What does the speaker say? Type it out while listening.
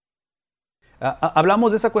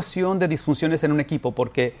Hablamos de esa cuestión de disfunciones en un equipo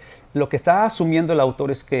porque lo que está asumiendo el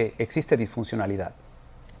autor es que existe disfuncionalidad.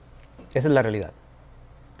 Esa es la realidad.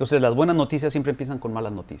 Entonces, las buenas noticias siempre empiezan con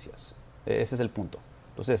malas noticias. Ese es el punto.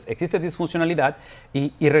 Entonces, existe disfuncionalidad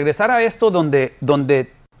y regresar a esto donde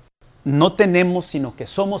no tenemos, sino que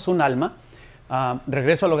somos un alma.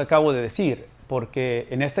 Regreso a lo que acabo de decir, porque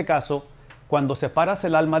en este caso, cuando separas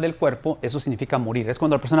el alma del cuerpo, eso significa morir. Es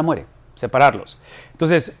cuando la persona muere, separarlos.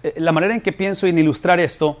 Entonces, la manera en que pienso en ilustrar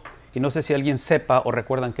esto, y no sé si alguien sepa o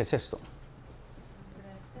recuerdan qué es esto.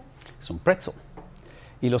 Es un pretzel.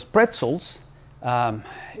 Y los pretzels,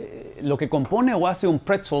 lo que compone o hace un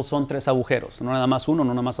pretzel son 3 agujeros. No nada más uno,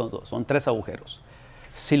 no nada más dos, son 3 agujeros.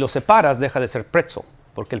 Si los separas, deja de ser pretzel,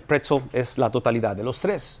 porque el pretzel es la totalidad de los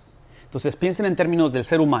 3. Entonces, piensen en términos del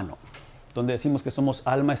ser humano, donde decimos que somos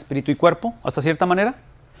alma, espíritu y cuerpo, hasta cierta manera.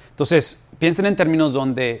 Entonces, piensen en términos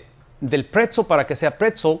donde del pretzel, para que sea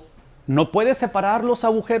pretzel, no puede separar los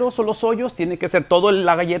agujeros o los hoyos, tiene que ser toda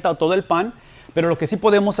la galleta o todo el pan, pero lo que sí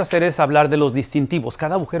podemos hacer es hablar de los distintivos.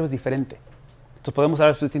 Cada agujero es diferente. Entonces podemos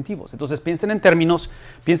hablar de los distintivos. Entonces piensen en términos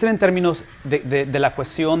de la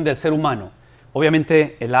cuestión del ser humano.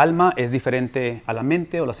 Obviamente el alma es diferente a la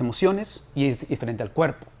mente o las emociones y es diferente al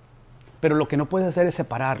cuerpo. Pero lo que no puedes hacer es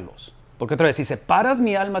separarlos. Porque otra vez, si separas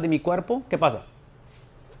mi alma de mi cuerpo, ¿qué pasa?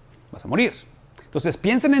 Vas a morir. Entonces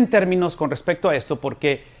piensen en términos con respecto a esto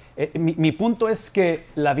porque mi punto es que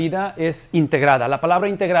la vida es integrada. La palabra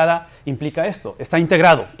integrada implica esto, está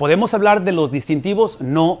integrado. Podemos hablar de los distintivos,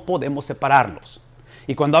 no podemos separarlos.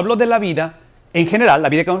 Y cuando hablo de la vida, en general, la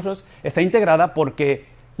vida que nosotros está integrada porque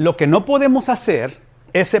lo que no podemos hacer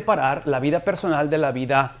es separar la vida personal de la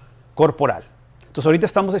vida corporal. Entonces ahorita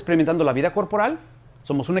estamos experimentando la vida corporal,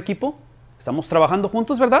 somos un equipo, estamos trabajando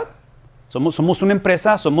juntos, ¿verdad? Somos una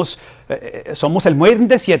empresa, somos el Muelle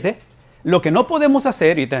de 7. Lo que no podemos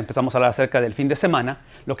hacer, y empezamos a hablar acerca del fin de semana,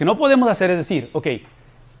 lo que no podemos hacer es decir, ok,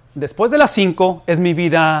 después de las 5 es mi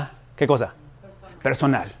vida, ¿qué cosa?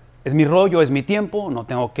 Personal. Es mi rollo, es mi tiempo,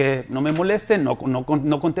 no me molesten,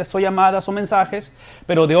 no contesto llamadas o mensajes,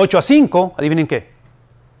 pero de 8 a 5, adivinen qué,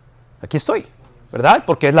 aquí estoy, ¿verdad?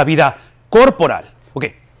 Porque es la vida corporal. Ok,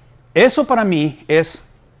 eso para mí es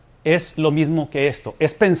lo mismo que esto,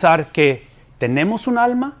 es pensar que tenemos un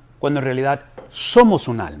alma cuando en realidad somos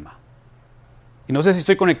un alma. Y no sé si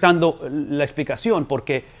estoy conectando la explicación,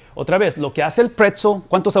 porque otra vez, lo que hace el pretzel,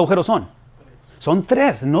 ¿cuántos agujeros son? Son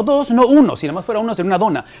 3, no 2, no 1. Si nada más fuera uno, sería una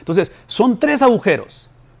dona. Entonces, son 3 agujeros.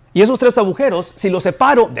 Y esos 3 agujeros, si los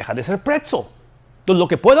separo, deja de ser pretzel. Entonces, lo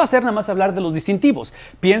que puedo hacer nada más es hablar de los distintivos.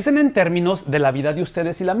 Piensen en términos de la vida de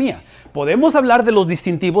ustedes y la mía. Podemos hablar de los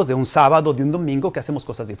distintivos de un sábado, de un domingo, que hacemos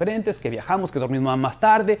cosas diferentes, que viajamos, que dormimos más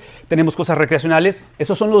tarde, tenemos cosas recreacionales.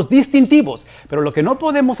 Esos son los distintivos. Pero lo que no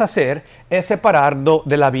podemos hacer es separarlo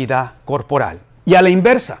de la vida corporal. Y a la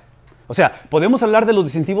inversa. O sea, podemos hablar de los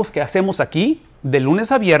distintivos que hacemos aquí, de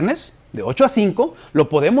lunes a viernes, de 8 a 5, lo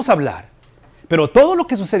podemos hablar. Pero todo lo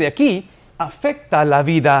que sucede aquí afecta la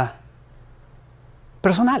vida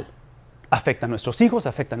personal. Afecta a nuestros hijos,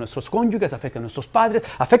 afecta a nuestros cónyuges, afecta a nuestros padres,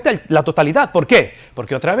 afecta la totalidad. ¿Por qué?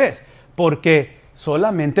 Porque otra vez, porque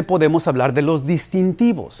solamente podemos hablar de los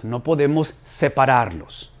distintivos, no podemos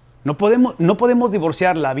separarlos. No podemos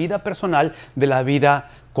divorciar la vida personal de la vida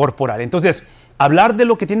corporal. Entonces, hablar de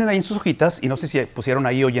lo que tienen ahí en sus hojitas, y no sé si pusieron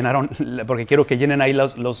ahí o llenaron, porque quiero que llenen ahí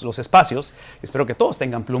los espacios, espero que todos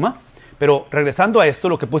tengan pluma, pero regresando a esto,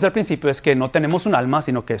 lo que puse al principio es que no tenemos un alma,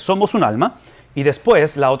 sino que somos un alma, y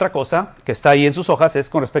después la otra cosa que está ahí en sus hojas es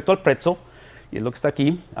con respecto al pretzel, y es lo que está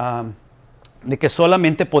aquí, de que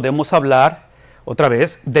solamente podemos hablar, otra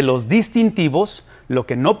vez, de los distintivos. Lo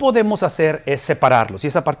que no podemos hacer es separarlos, y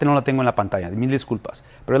esa parte no la tengo en la pantalla, mil disculpas,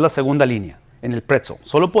 pero es la segunda línea. En el pretzel.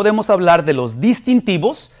 Solo podemos hablar de los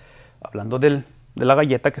distintivos, hablando de la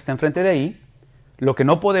galleta que está enfrente de ahí. Lo que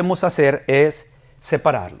no podemos hacer es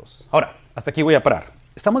separarlos. Ahora, hasta aquí voy a parar.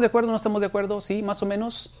 ¿Estamos de acuerdo o no estamos de acuerdo? ¿Sí, más o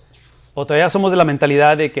menos? ¿O todavía somos de la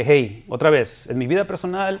mentalidad de que, hey, otra vez, es mi vida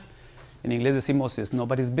personal? En inglés decimos, it's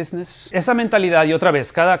nobody's business. Esa mentalidad, y otra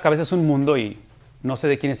vez, cada cabeza es un mundo y no sé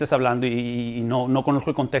de quién estés hablando y no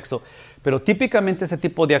conozco el contexto, pero típicamente ese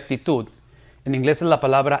tipo de actitud, en inglés es la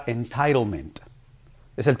palabra entitlement.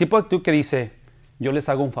 Es el tipo de actitud que dice, yo les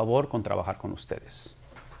hago un favor con trabajar con ustedes.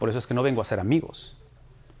 Por eso es que no vengo a ser amigos,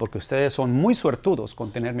 porque ustedes son muy suertudos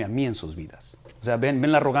con tenerme a mí en sus vidas. O sea,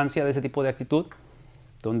 ven la arrogancia de ese tipo de actitud,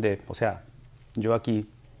 donde, o sea, yo aquí,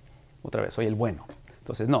 otra vez, soy el bueno.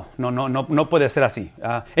 Entonces, no puede ser así.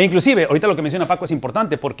 E inclusive, ahorita lo que menciona Paco es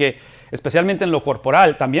importante porque, especialmente en lo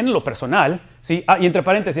corporal, también en lo personal, ¿sí? Y entre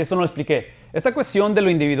paréntesis, esto no lo expliqué. Esta cuestión de lo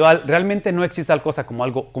individual, realmente no existe tal cosa como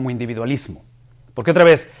algo como individualismo. Porque otra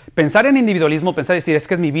vez, pensar en individualismo, pensar y decir, es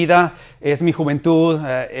que es mi vida, es mi juventud,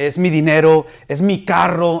 es mi dinero, es mi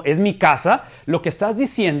carro, es mi casa, lo que estás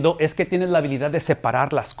diciendo es que tienes la habilidad de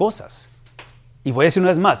separar las cosas. Y voy a decir una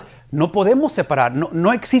vez más, no podemos separar,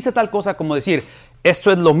 no existe tal cosa como decir,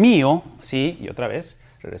 esto es lo mío, ¿sí? Y otra vez,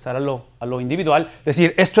 regresar a lo individual,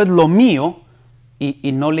 decir, esto es lo mío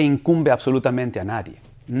y no le incumbe absolutamente a nadie.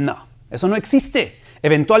 No, eso no existe.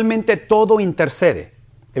 Eventualmente todo intercede.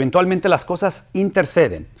 Eventualmente las cosas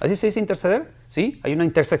interceden. ¿Así se dice interceder? ¿Sí? Hay una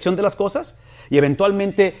intersección de las cosas y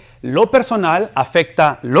eventualmente lo personal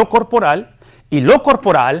afecta lo corporal y lo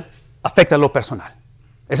corporal afecta lo personal.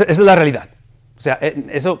 Esa es la realidad. O sea,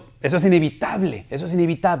 eso es inevitable, eso es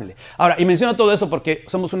inevitable. Ahora, y menciono todo eso porque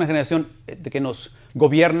somos una generación que nos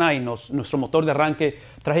gobierna y nuestro motor de arranque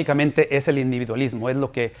trágicamente es el individualismo, es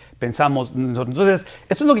lo que pensamos. Entonces,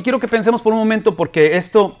 esto es lo que quiero que pensemos por un momento porque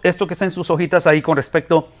esto que está en sus hojitas ahí con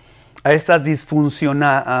respecto a estas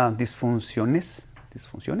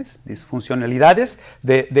disfuncionalidades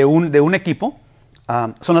de un equipo,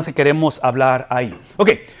 son las que queremos hablar ahí. Ok.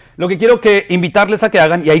 Lo que quiero que invitarles a que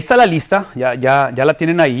hagan, y ahí está la lista, ya la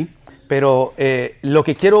tienen ahí, pero lo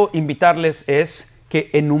que quiero invitarles es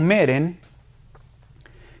que enumeren,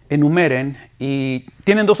 y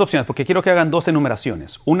tienen dos opciones, porque quiero que hagan dos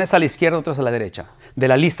enumeraciones. Una es a la izquierda, otra es a la derecha, de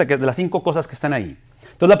la lista, de las 5 cosas que están ahí.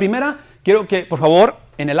 Entonces, la primera, quiero que, por favor,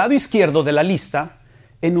 en el lado izquierdo de la lista,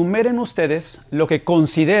 enumeren ustedes lo que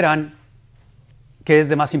consideran que es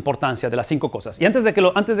de más importancia de las 5 cosas. Y antes de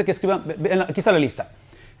que escriban, aquí está la lista.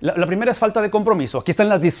 La primera es falta de compromiso. Aquí están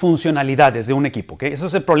las disfuncionalidades de un equipo. ¿Okay? Eso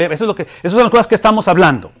es el problema. Esas son las cosas que estamos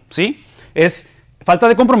hablando. ¿Sí? Es falta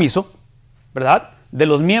de compromiso, ¿verdad? De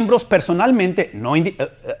los miembros personalmente.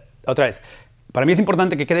 Otra vez, para mí es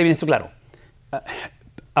importante que quede bien esto claro.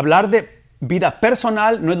 Hablar de vida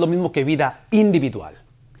personal no es lo mismo que vida individual.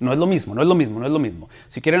 No es lo mismo.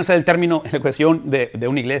 Si quieren hacer el término en la cuestión de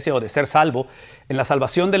una iglesia o de ser salvo, en la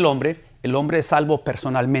salvación del hombre, el hombre es salvo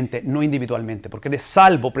personalmente, no individualmente, porque eres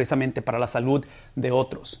salvo precisamente para la salud de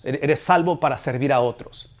otros. Eres salvo para servir a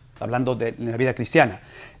otros, hablando de la vida cristiana.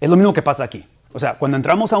 Es lo mismo que pasa aquí. O sea, cuando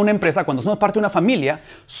entramos a una empresa, cuando somos parte de una familia,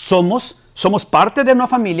 somos parte de una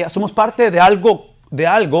familia, somos parte de algo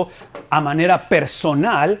a manera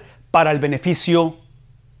personal para el beneficio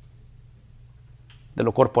de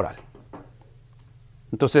lo corporal.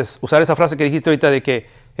 Entonces, usar esa frase que dijiste ahorita de que,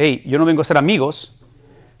 hey, yo no vengo a ser amigos,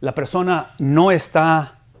 la persona no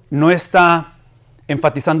está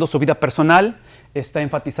enfatizando su vida personal, está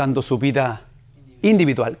enfatizando su vida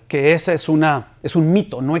individual, que ese es un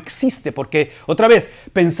mito, no existe, porque, otra vez,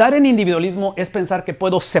 pensar en individualismo es pensar que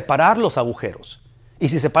puedo separar los agujeros. Y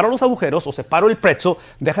si separo los agujeros o separo el pretzel,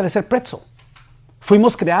 deja de ser pretzel.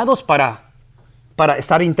 Fuimos creados para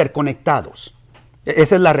estar interconectados.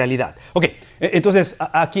 Esa es la realidad. Ok, entonces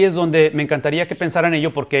aquí es donde me encantaría que pensaran en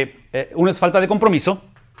ello porque uno es falta de compromiso,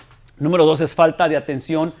 número 2 es falta de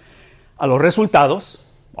atención a los resultados,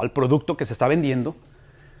 al producto que se está vendiendo,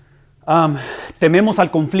 tememos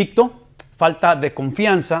al conflicto, falta de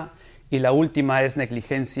confianza y la última es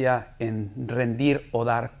negligencia en rendir o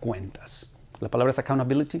dar cuentas. La palabra es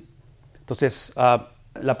accountability. Entonces,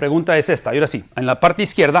 la pregunta es esta, y ahora sí, en la parte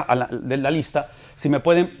izquierda de la lista, si me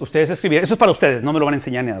pueden ustedes escribir, eso es para ustedes, no me lo van a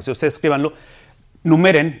enseñar nada, si ustedes escríbanlo,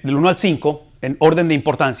 numeren del 1 al 5 en orden de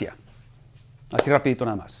importancia, así rapidito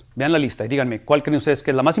nada más, vean la lista y díganme cuál creen ustedes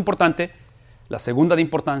que es la más importante, la segunda de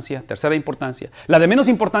importancia, tercera de importancia, la de menos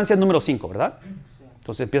importancia es número 5, ¿verdad?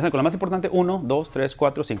 Entonces empiezan con la más importante, 1, 2, 3,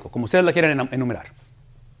 4, 5, como ustedes la quieran enumerar.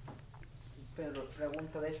 Pero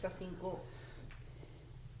pregunta, de estas 5,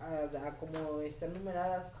 como están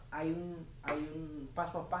numeradas, hay un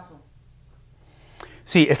paso a paso.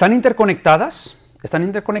 Sí, están interconectadas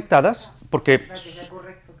porque... Para que sea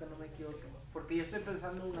correcto, que no me equivoque. Porque yo estoy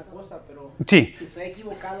pensando una cosa, pero sí. Si estoy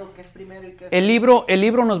equivocado, ¿qué es primero y qué es el libro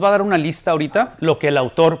nos va a dar una lista ahorita, lo que el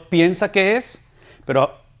autor piensa que es,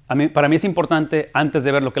 pero para mí es importante, antes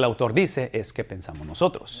de ver lo que el autor dice, es qué pensamos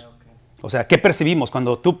nosotros. Okay. O sea, ¿qué percibimos?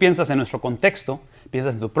 Cuando tú piensas en nuestro contexto,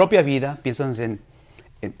 piensas en tu propia vida, piensas en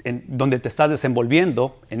donde te estás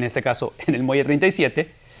desenvolviendo, en este caso en el Muelle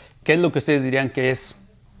 37, ¿qué es lo que ustedes dirían que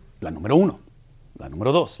es la número 1, la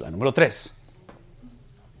número 2, la número 3?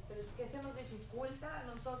 ¿Pero es que se nos dificulta a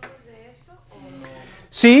nosotros de esto o no?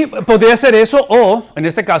 Sí, podría ser eso, o en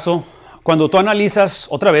este caso, cuando tú analizas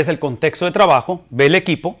otra vez el contexto de trabajo, ve el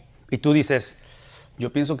equipo y tú dices,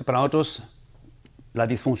 yo pienso que para nosotros la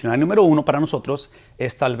disfuncionalidad número 1 para nosotros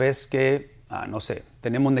es tal vez que, no sé,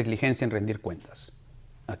 tenemos negligencia en rendir cuentas.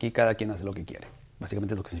 Aquí cada quien hace lo que quiere.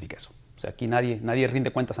 Básicamente es lo que significa eso. O sea, aquí nadie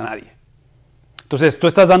rinde cuentas a nadie. Entonces, tú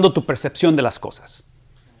estás dando tu percepción de las cosas.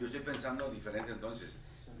 Yo estoy pensando diferente entonces.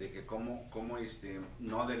 de que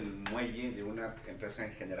no del muelle, de una empresa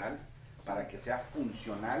en general, para que sea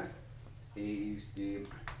funcional,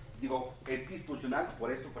 digo, es disfuncional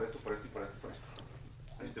por esto, por esto, por esto y por esto, por esto.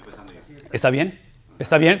 Ahí estoy pensando yo. ¿Está bien?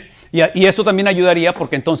 ¿Está bien? Y esto también ayudaría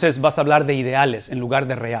porque entonces vas a hablar de ideales en lugar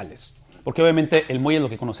de reales. Porque obviamente el muelle es lo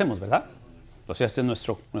que conocemos, ¿verdad? O sea, este es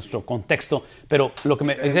nuestro contexto. Pero lo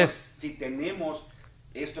que si tenemos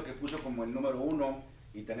esto que puso como el número 1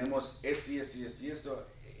 y tenemos esto y esto y esto y esto,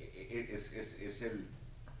 es el,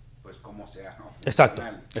 pues como sea, ¿no? Exacto,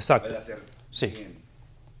 Funcional. exacto. Puede hacer Sí. bien.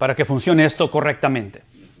 Para que funcione esto correctamente.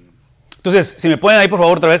 Entonces, si me pueden ahí por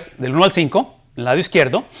favor otra vez del 1 al 5, en el lado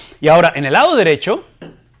izquierdo. Y ahora en el lado derecho,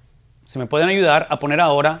 si me pueden ayudar a poner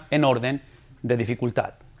ahora en orden de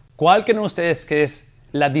dificultad. ¿Cuál creen ustedes que es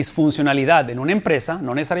la disfuncionalidad en una empresa,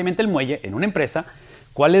 no necesariamente el muelle, en una empresa?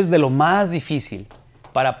 ¿Cuál es de lo más difícil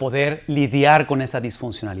para poder lidiar con esa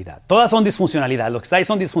disfuncionalidad? Todas son disfuncionalidad, lo que está ahí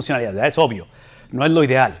son disfuncionalidad, ¿verdad? Es obvio, no es lo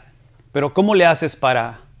ideal. Pero ¿cómo le haces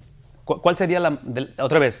para... ¿Cuál sería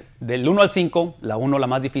otra vez, del 1 al 5, la 1 la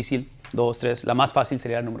más difícil, 2, 3, la más fácil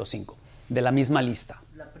sería el número 5, de la misma lista?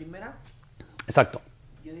 La primera, Exacto.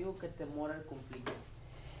 yo digo que temor al conflicto.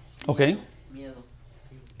 Ok. Miedo.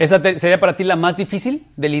 ¿Esa sería para ti la más difícil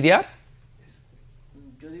de lidiar?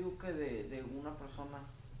 Yo digo que de una persona.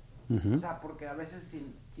 Ujú. O sea, porque a veces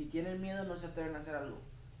si tienen miedo no se atreven a hacer algo.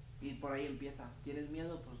 Y por ahí empieza. Tienes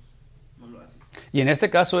miedo, pues no lo haces. Y en este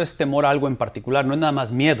caso es temor a algo en particular, no es nada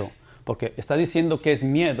más miedo, porque está diciendo que es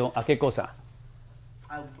miedo a qué cosa.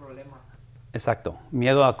 A un problema. Exacto,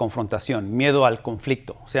 miedo a confrontación, miedo al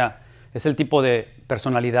conflicto. O sea, es el tipo de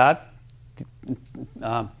personalidad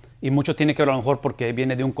y mucho tiene que ver a lo mejor porque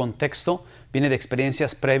viene de un contexto, viene de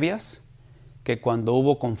experiencias previas, que cuando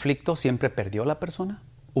hubo conflicto siempre perdió la persona,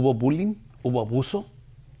 hubo bullying, hubo abuso.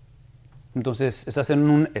 Entonces, estás en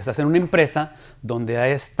una empresa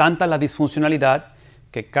donde es tanta la disfuncionalidad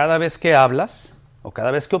que cada vez que hablas o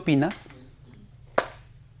cada vez que opinas,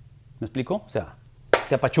 ¿me explico? O sea,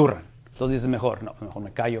 te apachurran. Entonces dices, mejor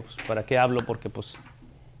me callo. Pues, ¿para qué hablo? Porque pues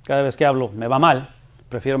cada vez que hablo me va mal.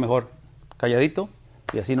 Prefiero mejor calladito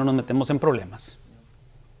y así no nos metemos en problemas.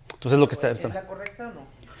 Entonces lo que está... ¿Es la correcta o no?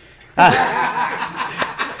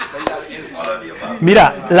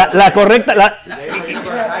 Mira, la correcta...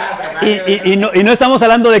 Y no estamos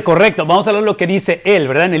hablando de correcto, vamos a hablar de lo que dice él,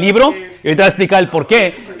 ¿verdad? En el libro, y ahorita voy a explicar el por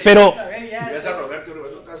qué, pero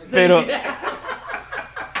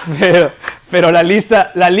la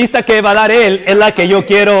lista que va a dar él es la que yo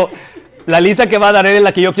quiero, la lista que va a dar él es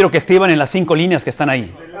la que yo quiero que escriban en las 5 líneas que están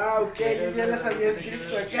ahí. Ah, ok, yo ya las había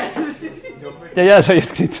escrito acá. Ya las había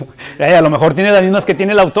escrito. A lo mejor tiene las mismas que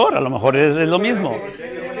tiene el autor, a lo mejor es lo mismo. Es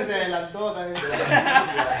que se adelantó también.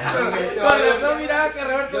 Con razón miraba que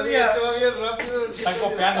Roberto Yo estaba bien rápido. Están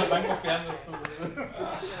copiando estos.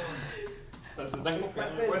 Se están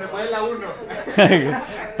copiando. Bueno, ¿cuál es la 1?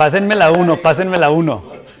 Pásenme la 1. Creo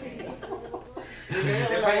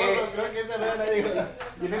que esa no la digo.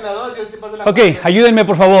 Tienen la 2, yo te paso la Ok, ayúdenme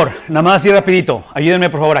por favor, nada más así rapidito,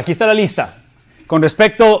 ayúdenme por favor, aquí está la lista. Con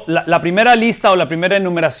respecto, la primera lista o la primera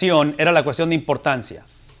enumeración era la cuestión de importancia.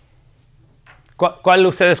 ¿Cuál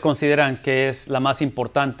ustedes consideran que es la más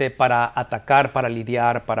importante para atacar, para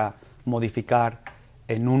lidiar, para modificar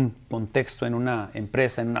en un contexto, en una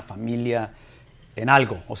empresa, en una familia, en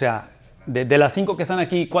algo? O sea, de las 5 que están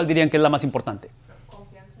aquí, ¿cuál dirían que es la más importante?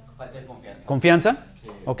 ¿Confianza?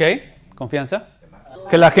 ¿Ok? ¿Confianza?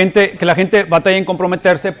 Que la gente batalla en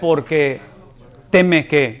comprometerse porque teme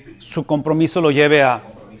que su compromiso lo lleve a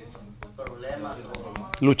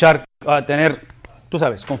luchar, a tener, tú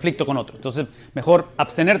sabes, conflicto con otro. Entonces, mejor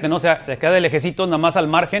abstenerte, ¿no? O sea, de quedar de lejecitos, nada más al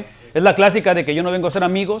margen. Es la clásica de que yo no vengo a ser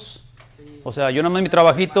amigos. O sea, yo nada más mi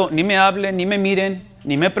trabajito, ni me hablen, ni me miren,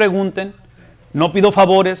 ni me pregunten. No pido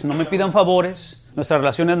favores, no me pidan favores. Nuestra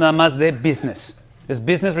relación es nada más de business. Es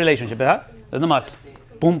business relationship, ¿verdad? Es nada más,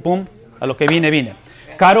 pum, pum, a lo que vine.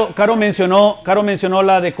 Caro mencionó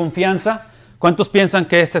la de confianza. ¿Cuántos piensan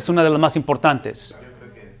que esta es una de las más importantes? Yo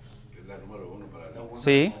creo que es la número 1 para la 1.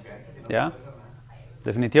 Sí, ya.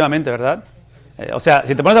 Definitivamente, ¿verdad? O sea,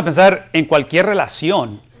 si te pones a pensar en cualquier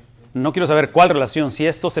relación, no quiero saber cuál relación, si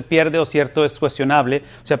esto se pierde o si esto es cuestionable.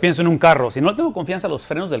 O sea, pienso en un carro. Si no le tengo confianza a los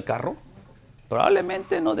frenos del carro,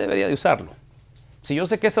 probablemente no debería de usarlo. Si yo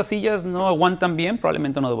sé que esas sillas no aguantan bien,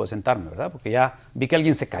 probablemente no debo de sentarme, ¿verdad? Porque ya vi que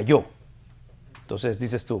alguien se cayó. Entonces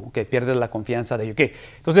dices tú, que pierdes la confianza de ello. Okay.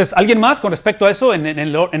 Entonces, ¿alguien más con respecto a eso en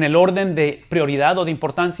el orden de prioridad o de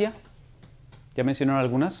importancia? Ya mencionaron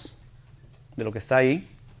algunas de lo que está ahí.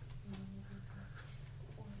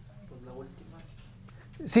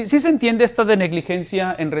 ¿Sí se entiende esta de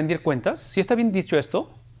negligencia en rendir cuentas? ¿Sí está bien dicho esto?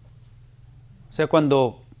 O sea,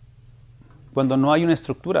 cuando Cuando no hay una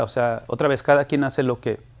estructura, o sea, otra vez, cada quien hace lo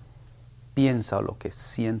que piensa o lo que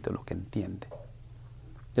siente o lo que entiende.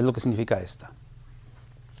 Es lo que significa esta.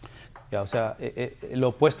 Ya, o sea, lo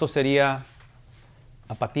opuesto sería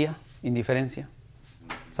apatía, indiferencia.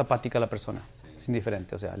 Es apática la persona, es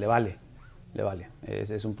indiferente, o sea, le vale.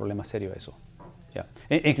 Es un problema serio eso. Ya.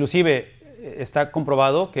 Inclusive está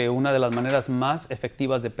comprobado que una de las maneras más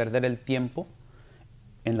efectivas de perder el tiempo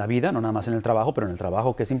en la vida, no nada más en el trabajo, pero en el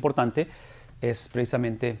trabajo que es importante, es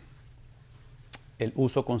precisamente el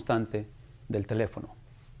uso constante del teléfono,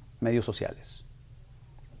 medios sociales.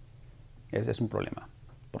 Ese es un problema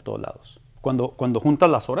por todos lados. Cuando juntas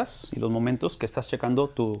las horas y los momentos que estás checando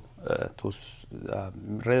tus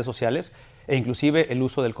redes sociales e inclusive el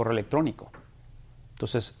uso del correo electrónico.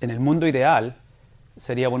 Entonces, en el mundo ideal,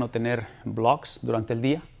 sería bueno tener blogs durante el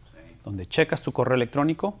día, donde checas tu correo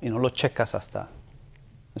electrónico y no lo checas hasta...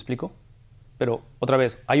 ¿Me explico? Pero, otra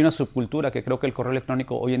vez, hay una subcultura que creo que el correo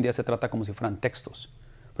electrónico hoy en día se trata como si fueran textos.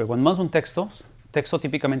 Pero cuando mandas un texto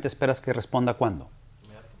típicamente esperas que responda ¿cuándo?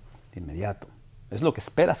 De inmediato. Es lo que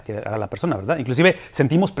esperas que haga la persona, ¿verdad? Inclusive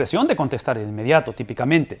sentimos presión de contestar de inmediato,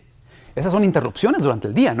 típicamente. Esas son interrupciones durante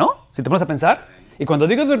el día, ¿no? Si te pones a pensar. Y cuando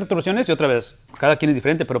digo interrupciones, y otra vez, cada quien es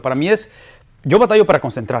diferente, pero para mí yo batallo para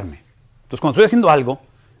concentrarme. Entonces, cuando estoy haciendo algo,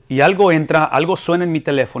 y algo entra, algo suena en mi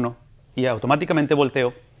teléfono, y automáticamente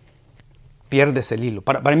volteo, pierdes el hilo.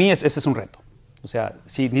 Para mí ese es un reto. O sea,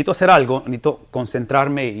 si necesito hacer algo, necesito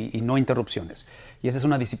concentrarme y no interrupciones. Y esa es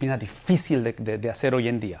una disciplina difícil de hacer hoy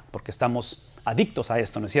en día, porque estamos adictos a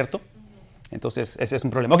esto, ¿no es cierto? Entonces, ese es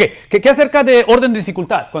un problema. Ok, ¿qué acerca de orden de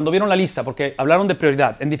dificultad? Cuando vieron la lista, porque hablaron de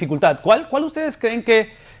prioridad. En dificultad, ¿cuál ustedes creen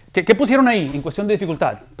que pusieron ahí en cuestión de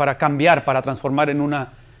dificultad para cambiar, para transformar en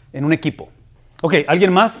un equipo? Ok,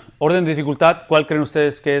 ¿alguien más? Orden de dificultad, ¿cuál creen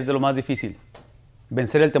ustedes que es de lo más difícil?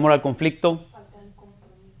 Vencer el temor al conflicto.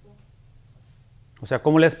 O sea,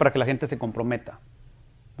 ¿cómo le es para que la gente se comprometa?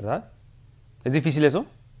 ¿Verdad? ¿Es difícil eso?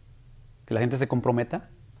 ¿Que la gente se comprometa?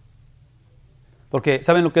 Porque,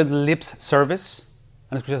 ¿saben lo que es lip service?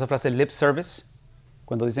 ¿Han escuchado esa frase, lip service?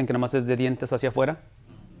 Cuando dicen que nomás es de dientes hacia afuera.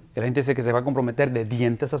 Que la gente dice que se va a comprometer de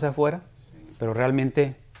dientes hacia afuera, pero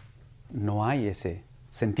realmente no hay ese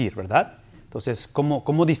sentir, ¿verdad? Entonces,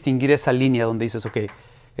 ¿cómo distinguir esa línea donde dices, ok,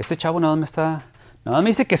 este chavo nada más me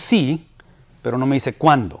dice que sí, pero no me dice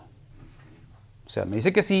cuándo? O sea, me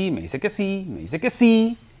dice que sí, me dice que sí, me dice que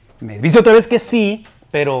sí, me dice otra vez que sí,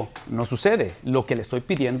 pero no sucede lo que le estoy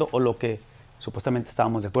pidiendo o lo que supuestamente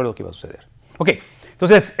estábamos de acuerdo que iba a suceder. Ok,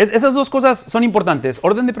 entonces esas dos cosas son importantes,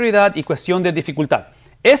 orden de prioridad y cuestión de dificultad.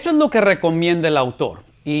 Esto es lo que recomienda el autor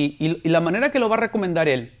y la manera que lo va a recomendar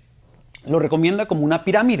él, lo recomienda como una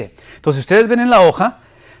pirámide. Entonces, ustedes ven en la hoja,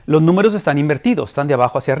 los números están invertidos, están de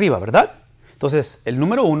abajo hacia arriba, ¿verdad? Entonces, el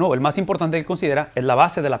número 1, o el más importante que considera, es la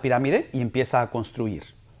base de la pirámide y empieza a construir.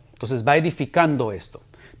 Entonces, va edificando esto.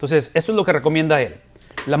 Entonces, eso es lo que recomienda él.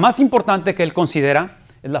 La más importante que él considera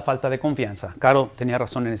es la falta de confianza. Caro tenía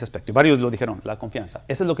razón en ese aspecto, y varios lo dijeron, la confianza.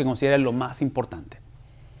 Eso es lo que considera él lo más importante.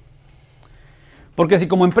 Porque si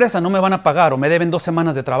como empresa no me van a pagar o me deben 2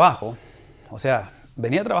 semanas de trabajo, o sea,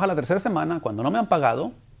 venía a trabajar la 3ª semana, cuando no me han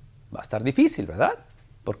pagado, va a estar difícil, ¿verdad?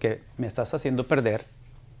 Porque me estás haciendo perder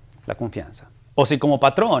la confianza. O si como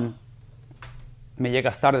patrón me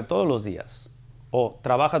llegas tarde todos los días, o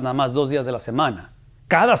trabajas nada más 2 días de la semana,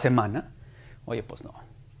 cada semana, oye, pues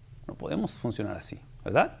no podemos funcionar así,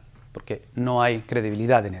 ¿verdad? Porque no hay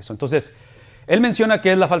credibilidad en eso. Entonces, él menciona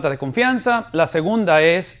que es la falta de confianza, la segunda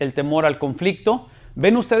es el temor al conflicto.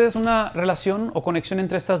 ¿Ven ustedes una relación o conexión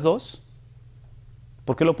entre estas dos?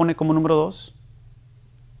 ¿Por qué lo pone como número 2?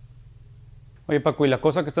 Oye, Paco, y la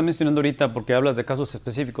cosa que estás mencionando ahorita, porque hablas de casos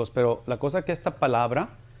específicos, pero la cosa que esta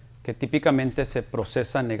palabra, que típicamente se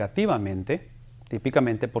procesa negativamente,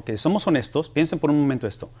 típicamente, porque somos honestos, piensen por un momento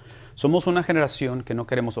esto, somos una generación que no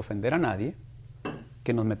queremos ofender a nadie,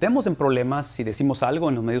 que nos metemos en problemas si decimos algo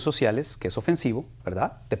en los medios sociales que es ofensivo,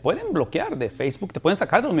 ¿verdad? Te pueden bloquear de Facebook, te pueden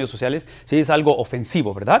sacar de los medios sociales si es algo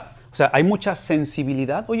ofensivo, ¿verdad? O sea, hay mucha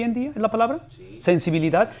sensibilidad hoy en día, ¿es la palabra? Sí.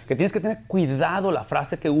 Sensibilidad, que tienes que tener cuidado la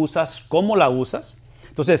frase que usas, cómo la usas.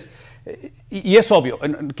 Entonces, y es obvio,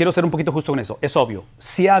 quiero ser un poquito justo con eso, es obvio,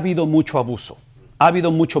 sí ha habido mucho abuso, ha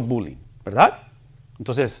habido mucho bullying, ¿verdad?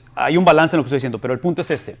 Entonces, hay un balance en lo que estoy diciendo, pero el punto es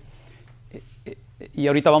este. Y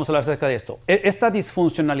ahorita vamos a hablar acerca de esto. Esta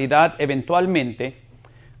disfuncionalidad eventualmente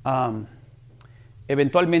va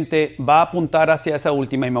a apuntar hacia esa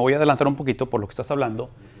última, y me voy a adelantar un poquito por lo que estás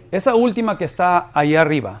hablando. Esa última que está ahí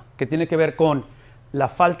arriba, que tiene que ver con la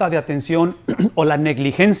falta de atención o la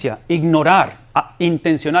negligencia,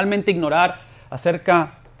 intencionalmente ignorar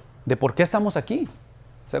acerca de por qué estamos aquí.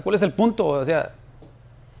 O sea, ¿cuál es el punto? O sea,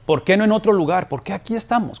 ¿Por qué no en otro lugar? ¿Por qué aquí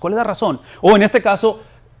estamos? ¿Cuál es la razón? O en este caso,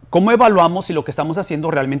 ¿cómo evaluamos si lo que estamos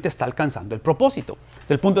haciendo realmente está alcanzando el propósito?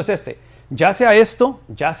 El punto es este, ya sea esto,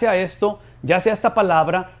 ya sea esto, ya sea esta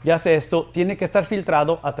palabra, ya sea esto, tiene que estar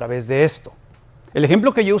filtrado a través de esto. El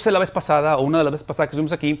ejemplo que yo usé la vez pasada, o una de las veces pasadas que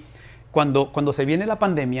estuvimos aquí, cuando se viene la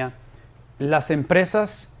pandemia, las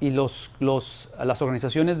empresas y las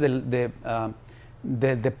organizaciones del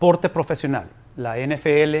deporte profesional, la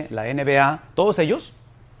NFL, la NBA, todos ellos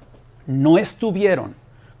no estuvieron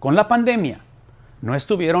con la pandemia, no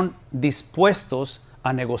estuvieron dispuestos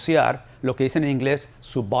a negociar lo que dicen en inglés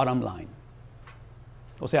su bottom line.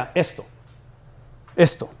 O sea, esto.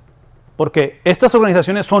 Porque estas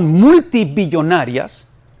organizaciones son multibillonarias,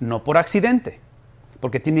 no por accidente,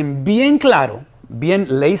 porque tienen bien claro,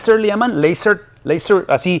 bien laser le llaman, laser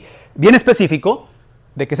así, bien específico,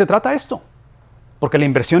 de qué se trata esto. Porque la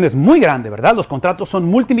inversión es muy grande, ¿verdad? Los contratos son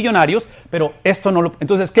multimillonarios, pero esto no lo...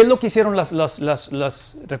 Entonces, ¿qué es lo que hicieron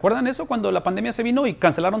 ¿recuerdan eso cuando la pandemia se vino y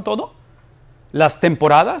cancelaron todo? Las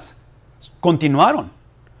temporadas continuaron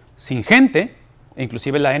sin gente,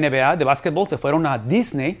 inclusive la NBA de básquetbol se fueron a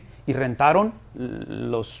Disney y rentaron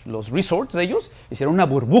los resorts de ellos, hicieron una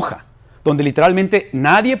burbuja, donde literalmente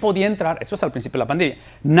nadie podía entrar, eso es al principio de la pandemia,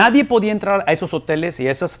 nadie podía entrar a esos hoteles y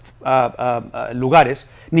a esos lugares,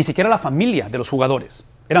 ni siquiera la familia de los jugadores,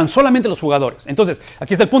 eran solamente los jugadores. Entonces,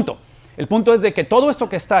 aquí está el punto es de que todo esto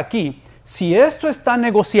que está aquí, si esto está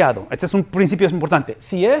negociado, este es un principio importante,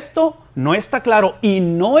 si esto no está claro y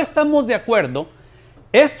no estamos de acuerdo,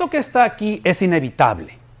 esto que está aquí es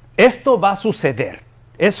inevitable, esto va a suceder.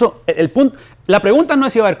 La pregunta no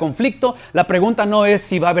es si va a haber conflicto, la pregunta no es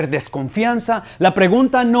si va a haber desconfianza, la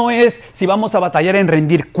pregunta no es si vamos a batallar en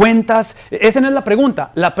rendir cuentas, esa no es la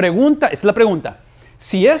pregunta,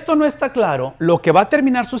 si esto no está claro, lo que va a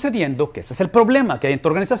terminar sucediendo, que ese es el problema que hay en tu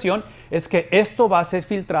organización, es que esto va a ser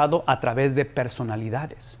filtrado a través de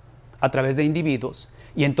personalidades, a través de individuos,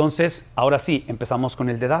 y entonces, ahora sí, empezamos con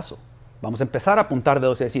el dedazo, vamos a empezar a apuntar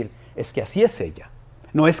dedos y decir, es que así es ella,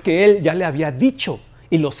 no es que él ya le había dicho,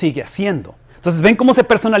 y lo sigue haciendo. Entonces, ¿ven cómo se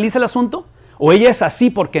personaliza el asunto? O ella es así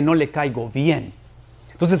porque no le caigo bien.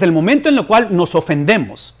 Entonces, el momento en el cual nos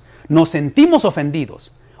ofendemos, nos sentimos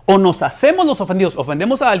ofendidos, o nos hacemos los ofendidos,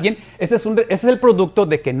 ofendemos a alguien, ese es el producto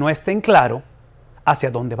de que no estén claro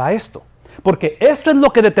hacia dónde va esto. Porque esto es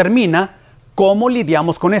lo que determina cómo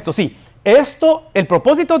lidiamos con esto. Sí, el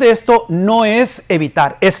propósito de esto no es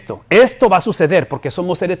evitar esto. Esto va a suceder porque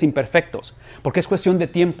somos seres imperfectos, porque es cuestión de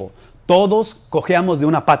tiempo. Todos cojeamos de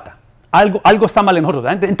una pata. Algo está mal en nosotros,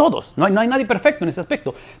 ¿verdad? En todos. No hay nadie perfecto en ese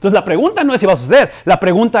aspecto. Entonces la pregunta no es si va a suceder. La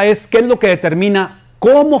pregunta es qué es lo que determina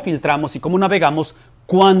cómo filtramos y cómo navegamos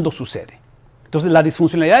cuando sucede. Entonces la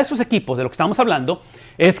disfuncionalidad de estos equipos, de lo que estamos hablando,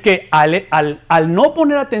 es que al no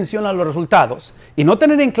poner atención a los resultados y no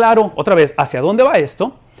tener en claro, otra vez, hacia dónde va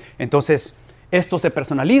esto, entonces esto se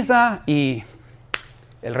personaliza y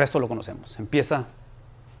el resto lo conocemos. Empieza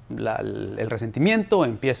el resentimiento,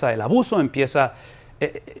 empieza el abuso, empiezan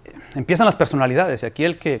las personalidades. Aquí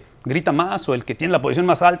el que grita más o el que tiene la posición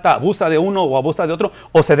más alta abusa de uno o abusa de otro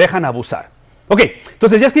o se dejan abusar. Ok,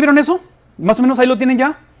 entonces ¿ya escribieron eso? ¿Más o menos ahí lo tienen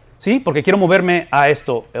ya? ¿Sí? Porque quiero moverme a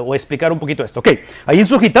esto o explicar un poquito esto. Ok, ahí en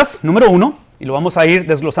sus hojitas, número 1, y lo vamos a ir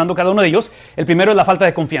desglosando cada uno de ellos. El primero es la falta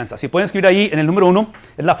de confianza. Si pueden escribir ahí en el número 1,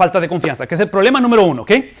 es la falta de confianza, que es el problema número 1,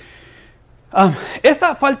 ¿ok?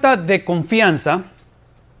 Esta falta de confianza,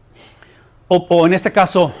 o en este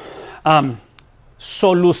caso,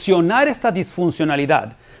 solucionar esta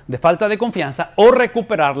disfuncionalidad de falta de confianza o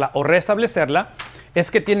recuperarla o restablecerla,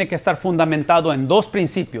 es que tiene que estar fundamentado en dos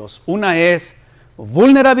principios. Una es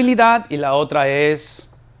vulnerabilidad y la otra es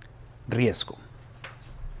riesgo.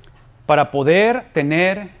 Para poder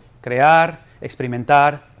tener, crear,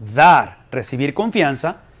 experimentar, dar, recibir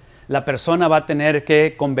confianza, la persona va a tener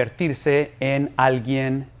que convertirse en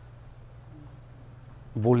alguien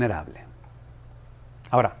vulnerable.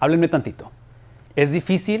 Ahora, háblenme tantito. ¿Es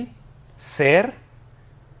difícil ser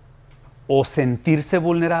o sentirse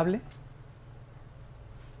vulnerable?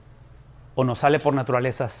 ¿O nos sale por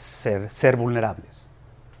naturaleza ser vulnerables?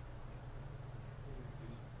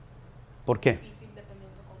 ¿Por qué? Difícil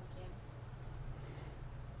dependiendo con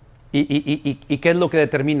quién. ¿Y qué es lo que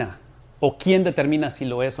determina? ¿O quién determina si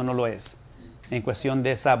lo es o no lo es? En cuestión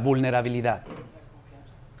de esa vulnerabilidad.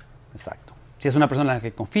 Exacto. Si es una persona en la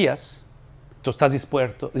que confías, tú estás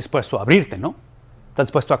dispuesto a abrirte, ¿no? Estás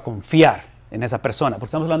dispuesto a confiar en esa persona, porque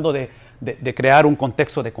estamos hablando de crear un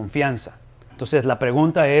contexto de confianza. Entonces, la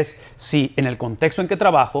pregunta es si en el contexto en que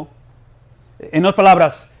trabajo, en otras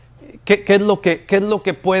palabras, ¿qué es lo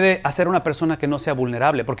que puede hacer una persona que no sea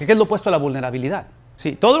vulnerable? Porque ¿qué es lo opuesto a la vulnerabilidad?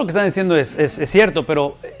 Sí, todo lo que están diciendo es cierto,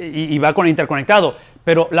 pero, y va interconectado,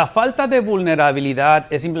 pero la falta de vulnerabilidad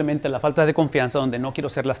es simplemente la falta de confianza donde no quiero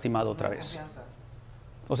ser lastimado otra vez. Confianza.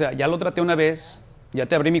 O sea, ya lo traté una vez, ya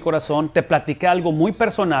te abrí mi corazón, te platiqué algo muy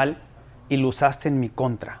personal y lo usaste en mi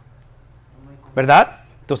contra, ¿verdad?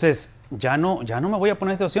 Entonces, ya no me voy a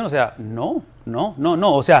poner en esta situación, o sea,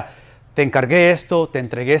 no, o sea, te encargué esto, te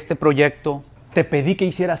entregué este proyecto, te pedí que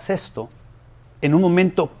hicieras esto en un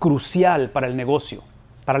momento crucial para el negocio,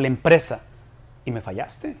 para la empresa, y me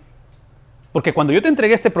fallaste. Porque cuando yo te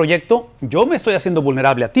entregué este proyecto, yo me estoy haciendo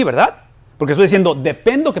vulnerable a ti, ¿verdad? Porque estoy diciendo,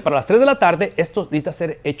 dependo que para las 3 de la tarde esto necesita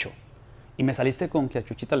ser hecho. Y me saliste con que a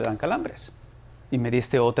Chuchita le dan calambres. Y me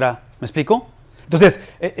diste otra, ¿me explico? Entonces,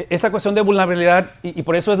 esta cuestión de vulnerabilidad, y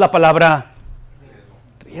por eso es la palabra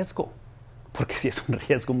riesgo. Porque sí es un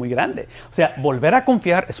riesgo muy grande. O sea, volver a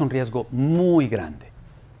confiar es un riesgo muy grande.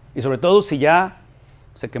 Y sobre todo si ya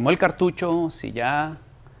se quemó el cartucho, si ya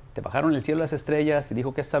te bajaron el cielo las estrellas y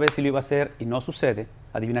dijo que esta vez sí lo iba a hacer y no sucede,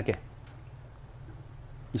 adivina qué.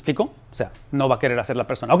 ¿Me explico? O sea, no va a querer hacer la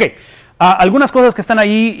persona. Ok, algunas cosas que están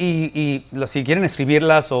ahí y si quieren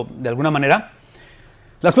escribirlas o de alguna manera.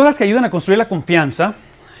 Las cosas que ayudan a construir la confianza,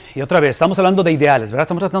 y otra vez, estamos hablando de ideales, ¿verdad?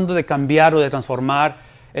 Estamos tratando de cambiar o de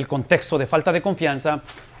transformar el contexto de falta de confianza,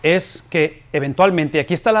 es que eventualmente,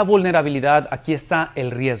 aquí está la vulnerabilidad, aquí está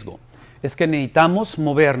el riesgo. Es que necesitamos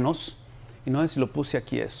movernos, y no sé si lo puse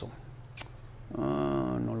aquí eso.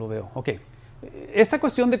 No lo veo. Ok. Esta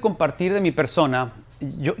cuestión de compartir de mi persona,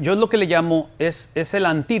 yo es lo que le llamo, es el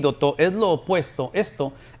antídoto, es lo opuesto.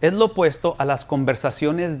 Esto es lo opuesto a las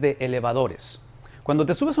conversaciones de elevadores. Cuando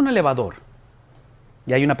te subes a un elevador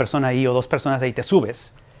y hay una persona ahí o dos personas ahí, te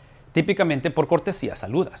subes, típicamente por cortesía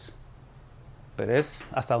saludas. Pero es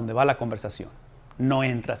hasta donde va la conversación. No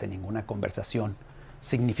entras en ninguna conversación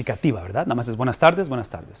significativa, ¿verdad? Nada más es buenas tardes,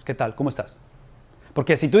 ¿qué tal? ¿Cómo estás?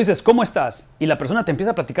 Porque si tú dices, ¿cómo estás? Y la persona te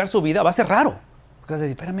empieza a platicar su vida, va a ser raro. Porque vas a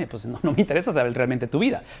decir, espérame, pues no me interesa saber realmente tu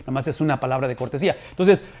vida. Nada más es una palabra de cortesía.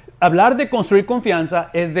 Entonces, hablar de construir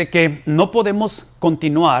confianza es de que no podemos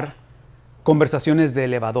continuar conversaciones de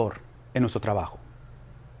elevador en nuestro trabajo.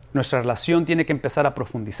 Nuestra relación tiene que empezar a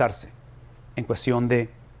profundizarse en cuestión de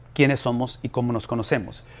quiénes somos y cómo nos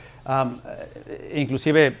conocemos.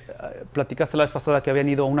 Inclusive, platicaste la vez pasada que habían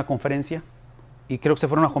ido a una conferencia y creo que se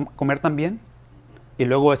fueron a comer también. Y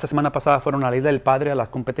luego esta semana pasada fueron a la Isla del Padre a las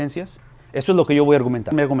competencias. Eso es lo que yo voy a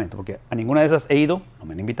argumentar. Mi argumento, porque a ninguna de esas he ido, no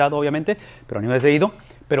me han invitado obviamente, pero a ninguna de esas he ido.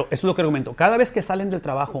 Pero eso es lo que argumento. Cada vez que salen del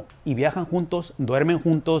trabajo y viajan juntos, duermen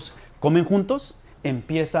juntos, comen juntos,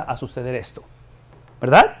 empieza a suceder esto.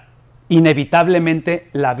 ¿Verdad? Inevitablemente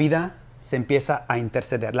la vida se empieza a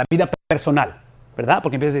interceder, la vida personal, ¿verdad?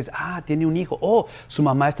 Porque empiezas a decir, tiene un hijo, su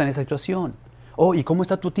mamá está en esa situación, ¿y cómo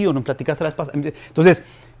está tu tío? ¿No platicaste la vez pasada? Entonces,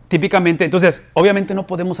 típicamente, obviamente no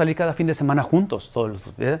podemos salir cada fin de semana juntos,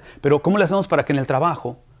 todos, ¿verdad? Pero ¿cómo le hacemos para que en el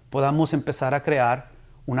trabajo podamos empezar a crear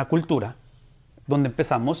una cultura donde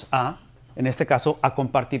empezamos en este caso, a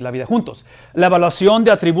compartir la vida juntos? La evaluación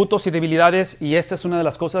de atributos y debilidades, y esta es una de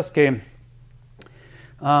las cosas que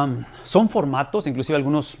son formatos, inclusive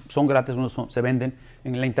algunos son gratis, algunos se venden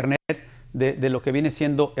en la internet, de lo que viene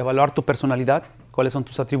siendo evaluar tu personalidad, cuáles son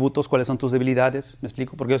tus atributos, cuáles son tus debilidades, ¿me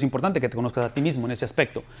explico? Porque es importante que te conozcas a ti mismo en ese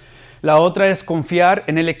aspecto. La otra es confiar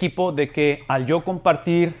en el equipo de que al yo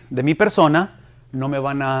compartir de mi persona, no me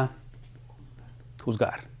van a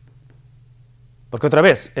juzgar. Porque otra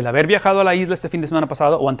vez, el haber viajado a la isla este fin de semana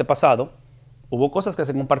pasado o antepasado, hubo cosas que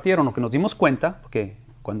se compartieron o que nos dimos cuenta, porque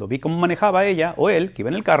cuando vi cómo manejaba ella o él, que iba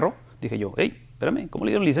en el carro, dije yo, hey, espérame, ¿cómo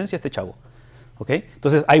le dieron licencia a este chavo? ¿Ok?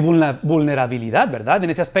 Entonces hay vulnerabilidad, ¿verdad? En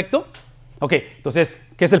ese aspecto. Ok,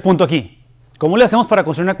 entonces, ¿qué es el punto aquí? ¿Cómo le hacemos para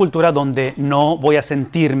construir una cultura donde no voy a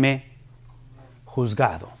sentirme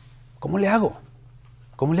juzgado? ¿Cómo le hago?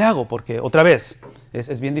 ¿Cómo le hago? Porque otra vez,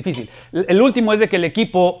 es bien difícil. El último es de que el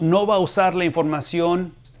equipo no va a usar la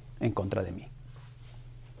información en contra de mí.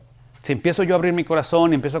 Si empiezo yo a abrir mi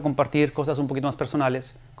corazón y empiezo a compartir cosas un poquito más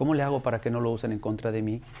personales, ¿cómo le hago para que no lo usen en contra de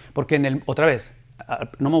mí? Porque otra vez,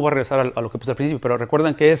 no me voy a regresar a lo que puse al principio, pero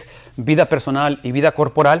recuerden que es vida personal y vida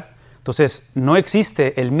corporal. Entonces, no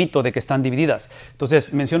existe el mito de que están divididas.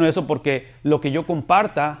 Entonces, menciono eso porque lo que yo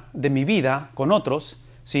comparta de mi vida con otros,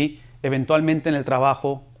 ¿sí?, eventualmente en el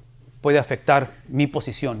trabajo puede afectar mi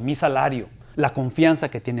posición, mi salario, la confianza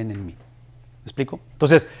que tienen en mí. ¿Me explico?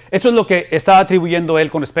 Entonces, eso es lo que está atribuyendo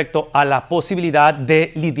él con respecto a la posibilidad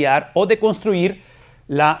de lidiar o de construir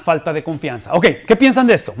la falta de confianza. Ok, ¿qué piensan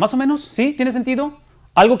de esto? ¿Más o menos? ¿Sí? ¿Tiene sentido?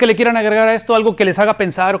 ¿Algo que le quieran agregar a esto? ¿Algo que les haga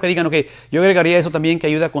pensar o que digan, ok, yo agregaría eso también que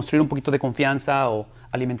ayuda a construir un poquito de confianza o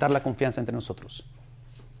alimentar la confianza entre nosotros?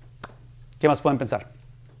 ¿Qué más pueden pensar?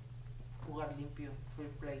 Jugar limpio,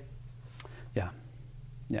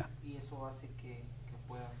 eso hace que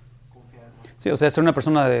puedas confiar en él. Sí, o sea, ser una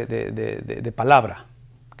persona de palabra.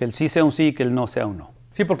 Que el sí sea un sí y que el no sea un no.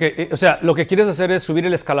 Sí, porque, o sea, lo que quieres hacer es subir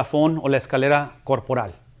el escalafón o la escalera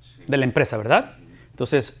corporal de la empresa, ¿verdad?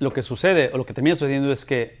 Entonces, lo que sucede, o lo que termina sucediendo es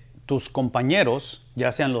que tus compañeros,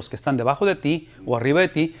 ya sean los que están debajo de ti o arriba de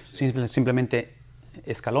ti, simplemente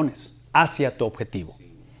escalones hacia tu objetivo.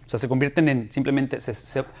 O sea, se convierten en simplemente,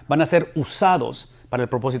 van a ser usados para el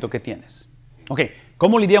propósito que tienes. Ok,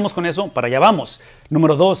 ¿cómo lidiamos con eso? Para allá vamos.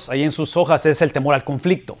 Número 2, ahí en sus hojas es el temor al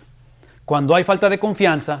conflicto. Cuando hay falta de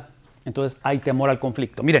confianza, entonces hay temor al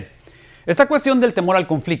conflicto. Miren, esta cuestión del temor al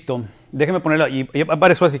conflicto, déjenme ponerla, y hay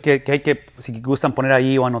varias cosas que hay que, si gustan poner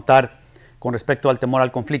ahí o anotar con respecto al temor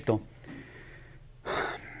al conflicto.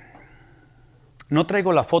 No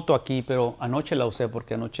traigo la foto aquí, pero anoche la usé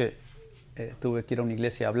porque anoche tuve que ir a una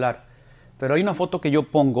iglesia a hablar. Pero hay una foto que yo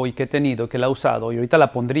pongo y que he tenido, que la he usado, y ahorita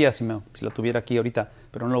la pondría si la tuviera aquí ahorita,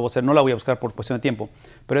 pero no lo voy a hacer, no la voy a buscar por cuestión de tiempo.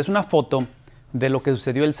 Pero es una foto de lo que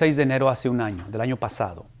sucedió el 6 de enero hace un año, del año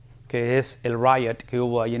pasado, que es el riot que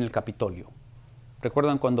hubo ahí en el Capitolio.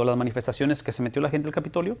 ¿Recuerdan cuando las manifestaciones que se metió la gente al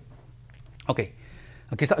Capitolio? Ok,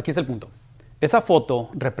 aquí está el punto. Esa foto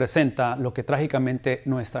representa lo que trágicamente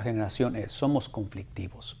nuestra generación es. Somos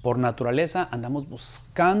conflictivos. Por naturaleza andamos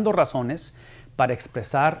buscando razones para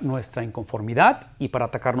expresar nuestra inconformidad y para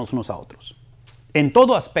atacarnos unos a otros. En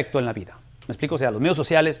todo aspecto en la vida. ¿Me explico? O sea, los medios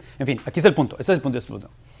sociales, en fin, aquí está el punto. Este es el punto.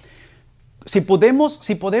 Si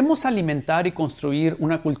podemos alimentar y construir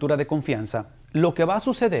una cultura de confianza, lo que va a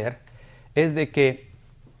suceder es de que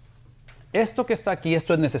esto que está aquí,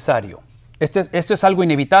 esto es necesario. Esto es algo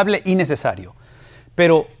inevitable y necesario.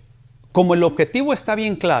 Pero como el objetivo está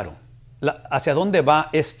bien claro, hacia dónde va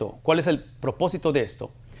esto, cuál es el propósito de esto,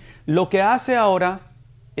 lo que hace ahora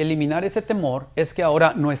eliminar ese temor es que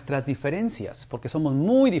ahora nuestras diferencias, porque somos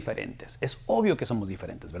muy diferentes, es obvio que somos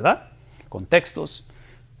diferentes, ¿verdad? Contextos,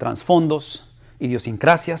 trasfondos,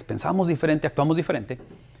 idiosincrasias, pensamos diferente, actuamos diferente.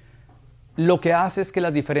 Lo que hace es que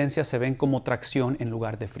las diferencias se ven como tracción en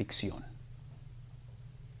lugar de fricción.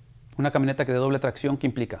 Una camioneta que de doble tracción, ¿qué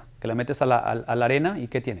implica? Que la metes a la arena y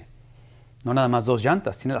 ¿qué tiene? No nada más 2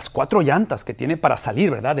 llantas, tiene las 4 llantas que tiene para salir,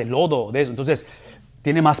 ¿verdad? Del lodo, de eso. Entonces,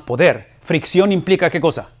 tiene más poder. Fricción implica ¿qué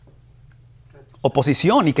cosa?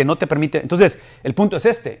 Oposición y que no te permite. Entonces, el punto es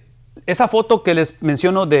este. Esa foto que les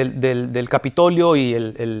menciono del Capitolio y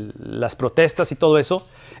las protestas y todo eso,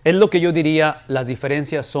 es lo que yo diría, las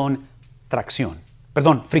diferencias son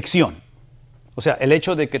fricción. O sea, el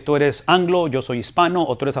hecho de que tú eres anglo, yo soy hispano,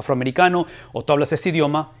 o tú eres afroamericano, o tú hablas ese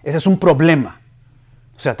idioma, ese es un problema.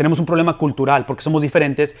 O sea, tenemos un problema cultural porque somos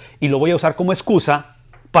diferentes y lo voy a usar como excusa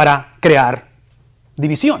para crear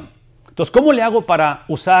división. Entonces, ¿cómo le hago para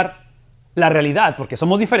usar la realidad? Porque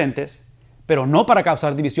somos diferentes, pero no para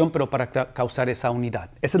causar división, pero para causar esa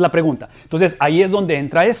unidad. Esa es la pregunta. Entonces, ahí es donde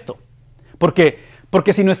entra esto.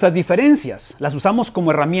 Porque si nuestras diferencias las usamos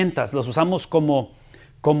como herramientas, las usamos como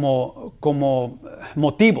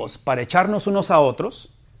motivos para echarnos unos a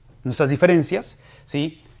otros, nuestras diferencias,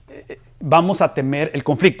 ¿sí? Vamos a temer el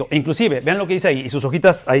conflicto. E inclusive, vean lo que dice ahí, y sus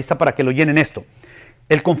hojitas, ahí está para que lo llenen esto.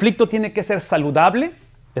 El conflicto tiene que ser saludable,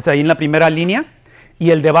 es ahí en la primera línea,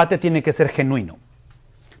 y el debate tiene que ser genuino.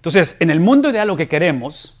 Entonces, en el mundo ideal lo que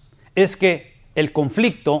queremos es que el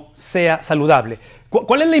conflicto sea saludable.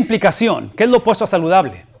 ¿Cuál es la implicación? ¿Qué es lo opuesto a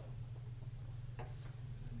saludable?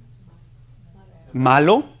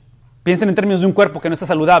 Malo. Piensen en términos de un cuerpo que no está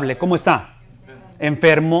saludable. ¿Cómo está?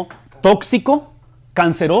 Enfermo, tóxico,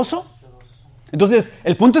 canceroso. Entonces,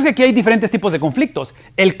 el punto es que aquí hay diferentes tipos de conflictos.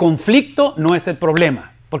 El conflicto no es el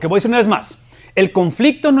problema. Porque voy a decir una vez más, el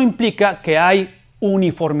conflicto no implica que hay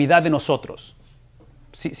uniformidad de nosotros.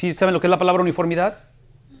 ¿Sí saben lo que es la palabra uniformidad?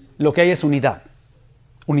 Lo que hay es unidad.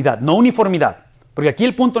 Unidad, no uniformidad. Porque aquí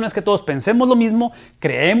el punto no es que todos pensemos lo mismo,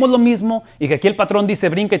 creemos lo mismo, y que aquí el patrón dice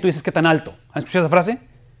brinca y tú dices ¿qué tan alto? ¿Han escuchado esa frase?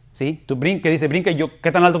 ¿Sí? Tú dice brinca y yo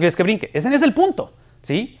 ¿qué tan alto quieres que brinque? Ese no es el punto.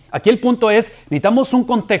 ¿Sí? Aquí el punto es, necesitamos un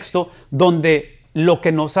contexto donde lo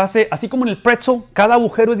que nos hace, así como en el pretzel, cada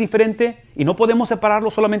agujero es diferente y no podemos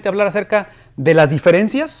separarlo, solamente hablar acerca de las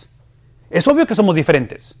diferencias. Es obvio que somos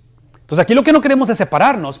diferentes. Entonces aquí lo que no queremos es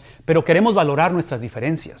separarnos, pero queremos valorar nuestras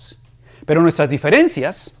diferencias. Pero nuestras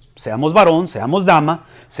diferencias, seamos varón, seamos dama,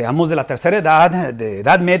 seamos de la tercera edad, de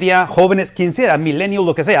edad media, jóvenes, quien sea, millennial,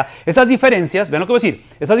 lo que sea, esas diferencias, vean lo que voy a decir,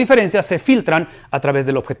 esas diferencias se filtran a través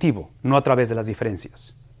del objetivo, no a través de las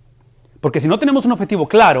diferencias. Porque si no tenemos un objetivo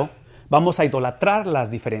claro, vamos a idolatrar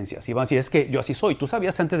las diferencias y vamos a decir, es que yo así soy, tú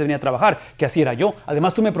sabías antes de venir a trabajar que así era yo,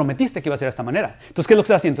 además tú me prometiste que iba a ser de esta manera. Entonces, ¿qué es lo que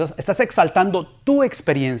estás haciendo? Estás exaltando tu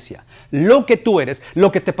experiencia, lo que tú eres,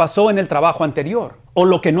 lo que te pasó en el trabajo anterior o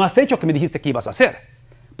lo que no has hecho que me dijiste que ibas a hacer.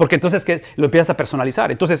 Porque entonces lo empiezas a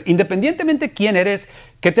personalizar. Entonces, independientemente quién eres,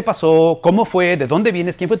 qué te pasó, cómo fue, de dónde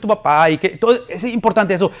vienes, quién fue tu papá, todo, es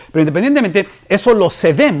importante eso. Pero independientemente, eso lo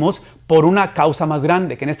cedemos por una causa más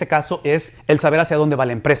grande, que en este caso es el saber hacia dónde va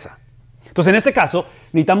la empresa. Entonces, en este caso,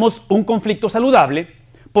 necesitamos un conflicto saludable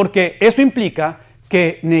porque eso implica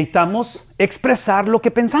que necesitamos expresar lo que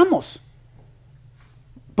pensamos.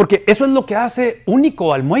 Porque eso es lo que hace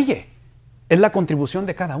único al muelle. Es la contribución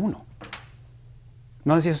de cada uno.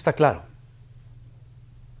 No sé si eso está claro.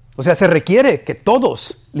 O sea, se requiere que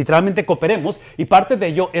todos literalmente cooperemos y parte de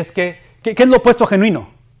ello es ¿qué es lo opuesto a genuino?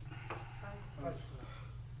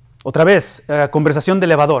 Otra vez, conversación de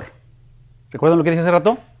elevador. ¿Recuerdan lo que dije hace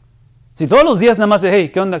rato? Si todos los días nada más de, hey,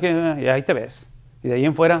 ¿qué onda? Y ahí te ves. Y de ahí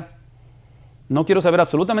en fuera, no quiero saber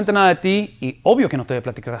absolutamente nada de ti y obvio que no te voy a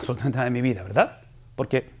platicar absolutamente nada de mi vida, ¿verdad?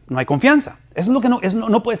 Porque no hay confianza. Eso es lo que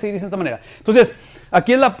no puede seguir de esta manera. Entonces,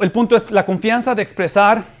 aquí el punto es la confianza de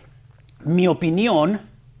expresar mi opinión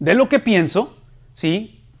de lo que pienso,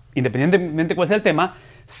 ¿sí? Independientemente de cuál sea el tema,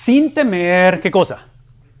 sin temer, ¿qué cosa?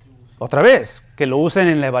 Otra vez, que lo usen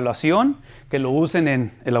en la evaluación, que lo usen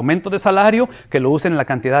en el aumento de salario, que lo usen en la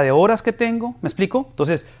cantidad de horas que tengo. ¿Me explico?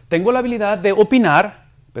 Entonces, tengo la habilidad de opinar,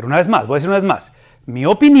 pero una vez más, voy a decir una vez más, mi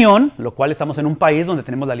opinión, lo cual estamos en un país donde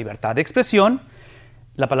tenemos la libertad de expresión.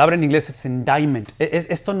 La palabra en inglés es indictment.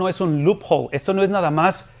 Esto no es un loophole. Esto no es nada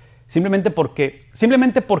más simplemente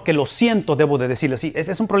porque lo siento debo de decirlo así.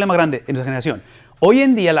 Es un problema grande en nuestra generación. Hoy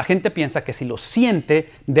en día la gente piensa que si lo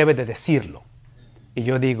siente debe de decirlo. Y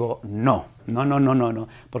yo digo, no.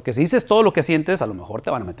 Porque si dices todo lo que sientes, a lo mejor te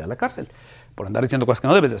van a meter a la cárcel por andar diciendo cosas que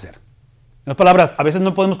no debes de hacer. En otras palabras, a veces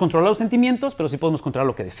no podemos controlar los sentimientos, pero sí podemos controlar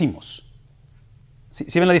lo que decimos.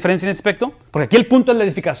 ¿Sí ven la diferencia en ese aspecto? Porque aquí el punto es la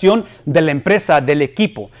edificación de la empresa, del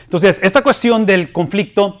equipo. Entonces, esta cuestión del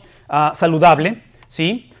conflicto saludable,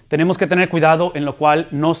 ¿sí? Tenemos que tener cuidado en lo cual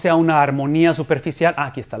no sea una armonía superficial.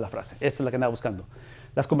 Aquí está la frase. Esta es la que andaba buscando.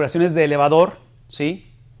 Las conversaciones de elevador, ¿sí?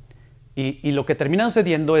 Y lo que termina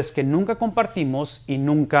sucediendo es que nunca compartimos y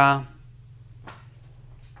nunca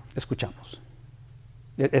escuchamos.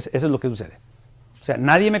 Eso es lo que sucede. O sea,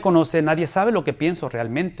 nadie me conoce, nadie sabe lo que pienso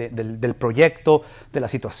realmente del proyecto, de la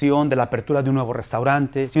situación, de la apertura de un nuevo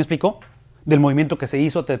restaurante. ¿Sí me explicó? Del movimiento que se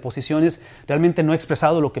hizo, de posiciones. Realmente no he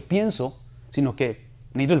expresado lo que pienso, sino que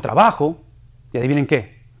necesito el trabajo. Y adivinen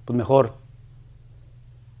qué, pues mejor.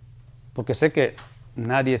 Porque sé que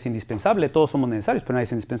nadie es indispensable, todos somos necesarios, pero nadie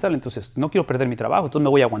es indispensable. Entonces no quiero perder mi trabajo, entonces me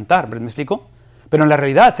voy a aguantar. ¿Me explico? Pero en la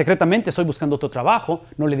realidad, secretamente estoy buscando otro trabajo,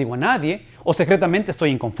 no le digo a nadie, o secretamente estoy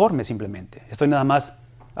inconforme simplemente. Estoy nada más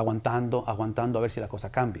aguantando a ver si la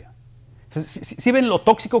cosa cambia. ¿Sí ven lo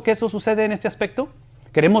tóxico que eso sucede en este aspecto?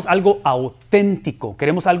 Queremos algo auténtico,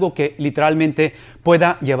 queremos algo que literalmente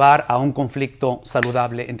pueda llevar a un conflicto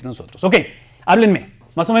saludable entre nosotros. Ok, háblenme,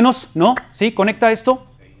 más o menos, ¿no? ¿Sí? ¿Conecta esto?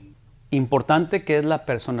 Importante que es la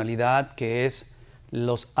personalidad, que es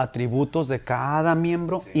los atributos de cada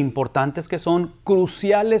miembro, importantes que son,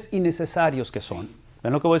 cruciales y necesarios que son.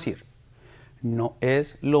 ¿Ven lo que voy a decir? No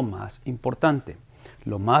es lo más importante.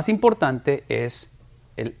 Lo más importante es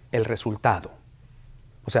el resultado.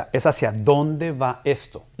 O sea, es hacia dónde va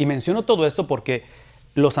esto. Y menciono todo esto porque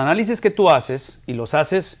los análisis que tú haces, y los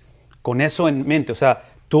haces con eso en mente, o sea,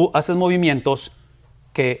 tú haces movimientos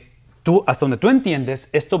que tú, hasta donde tú entiendes,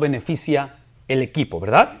 esto beneficia el equipo,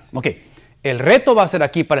 ¿verdad? Ok. El reto va a ser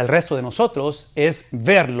aquí para el resto de nosotros es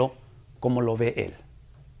verlo como lo ve él.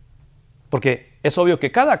 Porque es obvio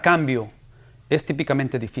que cada cambio es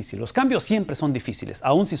típicamente difícil. Los cambios siempre son difíciles,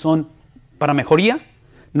 aun si son para mejoría.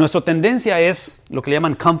 Nuestra tendencia es lo que le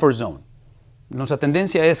llaman comfort zone. Nuestra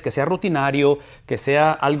tendencia es que sea rutinario, que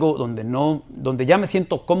sea algo donde ya me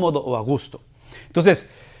siento cómodo o a gusto.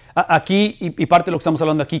 Entonces, aquí, y parte de lo que estamos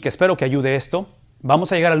hablando aquí, que espero que ayude esto,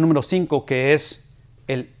 vamos a llegar al número 5, que es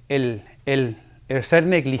el ser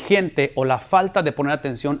negligente o la falta de poner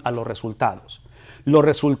atención a los resultados. Los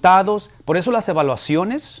resultados, por eso las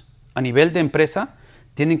evaluaciones a nivel de empresa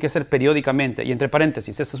tienen que ser periódicamente, y entre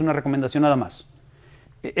paréntesis, esta es una recomendación nada más.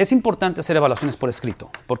 Es importante hacer evaluaciones por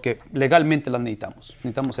escrito, porque legalmente las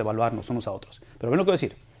necesitamos evaluarnos unos a otros. Pero ven lo que voy a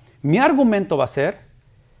decir, mi argumento va a ser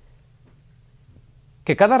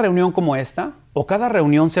que cada reunión como esta, o cada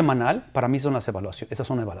reunión semanal, para mí son las evaluaciones, esas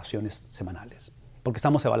son evaluaciones semanales. Porque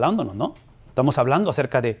estamos evaluándonos, ¿no? Estamos hablando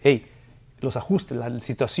acerca de, hey, los ajustes, la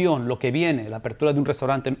situación, lo que viene, la apertura de un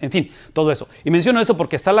restaurante, en fin, todo eso. Y menciono eso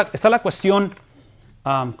porque está la cuestión,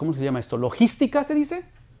 ¿cómo se llama esto? ¿Logística se dice?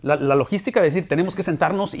 La logística es decir, tenemos que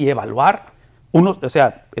sentarnos y evaluar,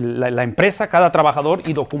 la empresa, cada trabajador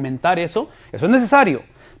y documentar eso. Eso es necesario.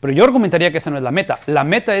 Pero yo argumentaría que esa no es la meta. La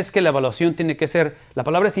meta es que la evaluación tiene que ser, la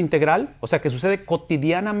palabra es integral, o sea, que sucede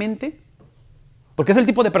cotidianamente. Porque es el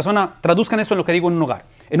tipo de persona, traduzcan esto en lo que digo en un hogar.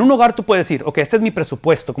 En un hogar tú puedes decir, ok, este es mi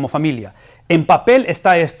presupuesto como familia. En papel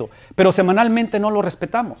está esto, pero semanalmente no lo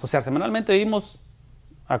respetamos. O sea, semanalmente vivimos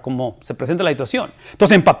a como se presenta la situación.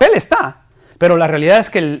 Entonces, en papel está, pero la realidad es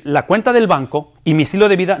que la cuenta del banco y mi estilo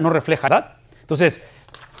de vida no refleja, ¿verdad? Entonces,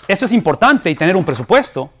 esto es importante y tener un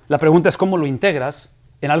presupuesto. La pregunta es cómo lo integras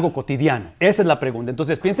en algo cotidiano. Esa es la pregunta.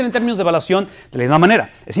 Entonces, piensen en términos de evaluación de la misma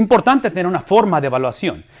manera. Es importante tener una forma de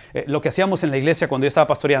evaluación. Lo que hacíamos en la iglesia cuando yo estaba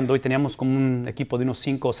pastoreando y teníamos como un equipo de unos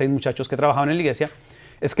 5 o 6 muchachos que trabajaban en la iglesia,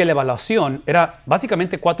 es que la evaluación era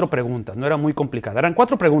básicamente 4 preguntas, no era muy complicada, eran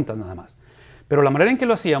 4 preguntas nada más. Pero la manera en que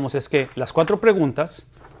lo hacíamos es que las 4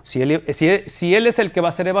 preguntas, si él es el que va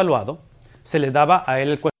a ser evaluado, se le daba a él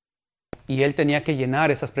el cuestionario y él tenía que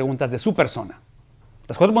llenar esas preguntas de su persona.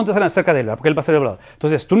 Las 4 preguntas eran acerca de él, porque él va a ser evaluado.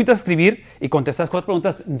 Entonces, tú necesitas escribir y contestar las 4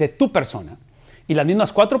 preguntas de tu persona. Y las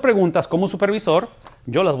mismas 4 preguntas, como supervisor,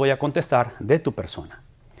 yo las voy a contestar de tu persona.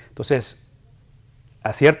 Entonces,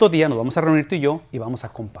 a cierto día nos vamos a reunir tú y yo y vamos a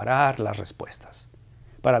comparar las respuestas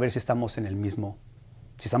para ver si estamos en el mismo,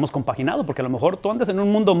 si estamos compaginados, porque a lo mejor tú andas en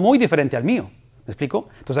un mundo muy diferente al mío. ¿Me explico?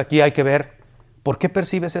 Entonces, aquí hay que ver por qué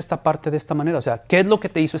percibes esta parte de esta manera. O sea, ¿qué es lo que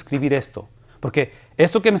te hizo escribir esto? Porque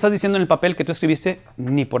esto que me estás diciendo en el papel que tú escribiste,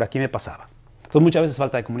 ni por aquí me pasaba. Entonces muchas veces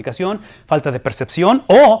falta de comunicación, falta de percepción,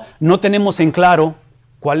 o no tenemos en claro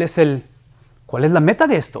cuál es la meta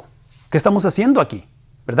de esto. ¿Qué estamos haciendo aquí?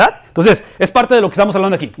 ¿Verdad? Entonces, es parte de lo que estamos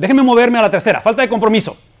hablando aquí. Déjenme moverme a la tercera, falta de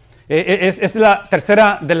compromiso. Es la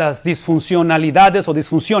tercera de las disfuncionalidades o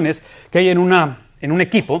disfunciones que hay en un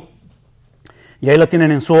equipo. Y ahí la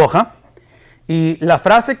tienen en su hoja. Y la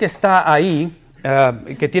frase que está ahí,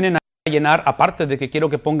 que tienen a llenar, aparte de que quiero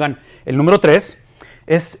que pongan el número 3,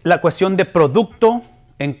 es la cuestión de producto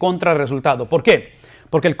en contra del resultado. ¿Por qué?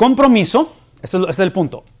 Porque el compromiso, ese es el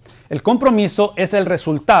punto, el compromiso es el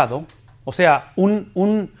resultado, o sea,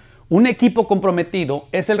 un equipo comprometido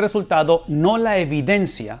es el resultado, no la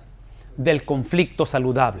evidencia del conflicto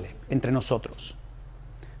saludable entre nosotros.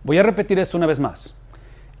 Voy a repetir esto una vez más.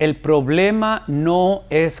 El problema no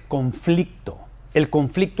es conflicto. El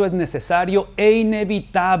conflicto es necesario e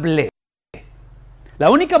inevitable. La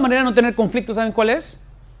única manera de no tener conflicto, ¿saben cuál es?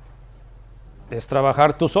 Es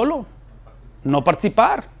trabajar tú solo, no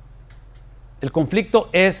participar. El conflicto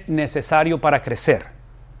es necesario para crecer.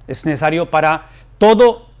 Es necesario para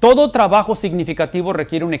todo trabajo significativo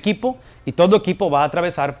requiere un equipo y todo equipo va a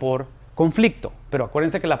atravesar por conflicto. Pero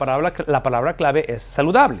acuérdense que la palabra clave es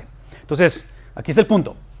saludable. Entonces, aquí está el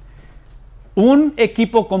punto. Un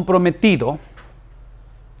equipo comprometido,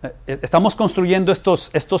 estamos construyendo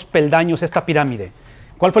estos peldaños, esta pirámide.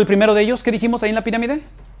 ¿Cuál fue el primero de ellos que dijimos ahí en la pirámide?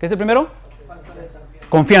 ¿Qué es el primero?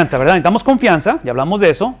 Confianza, ¿verdad? Necesitamos confianza, ya hablamos de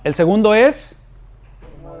eso. El segundo es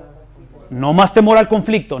no más temor al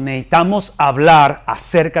conflicto. Necesitamos hablar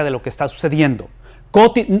acerca de lo que está sucediendo.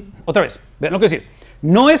 Otra vez, vean lo que decir.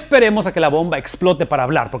 No esperemos a que la bomba explote para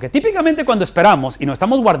hablar, porque típicamente cuando esperamos y nos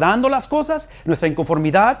estamos guardando las cosas, nuestra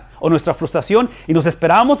inconformidad o nuestra frustración, y nos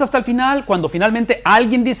esperamos hasta el final, cuando finalmente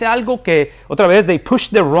alguien dice algo que, otra vez, they push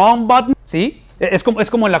the wrong button, ¿sí? Es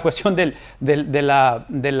como en la cuestión de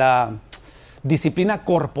la disciplina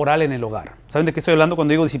corporal en el hogar. ¿Saben de qué estoy hablando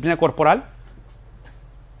cuando digo disciplina corporal?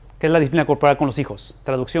 ¿Qué es la disciplina corporal con los hijos?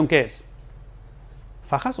 Traducción, ¿qué es?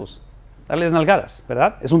 Fajazos. Darles nalgadas,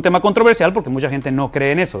 ¿verdad? Es un tema controversial porque mucha gente no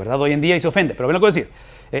cree en eso, ¿verdad? Hoy en día y se ofende, pero ven lo que voy a decir.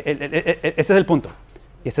 Ese es el punto.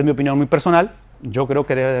 Y esta es mi opinión muy personal. Yo creo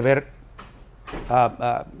que debe de haber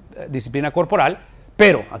disciplina corporal,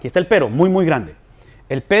 pero, aquí está el pero, muy, muy grande.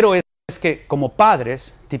 El pero es que como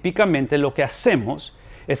padres, típicamente lo que hacemos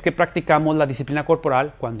es que practicamos la disciplina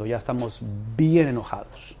corporal cuando ya estamos bien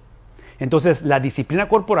enojados. Entonces, la disciplina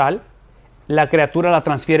corporal, la criatura la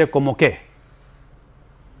transfiere como ¿qué?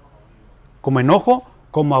 Como enojo,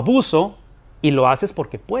 como abuso, y lo haces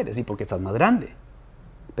porque puedes y porque estás más grande.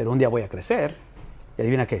 Pero un día voy a crecer, y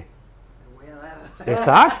adivina qué. Te voy a dar.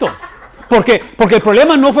 Exacto. Porque el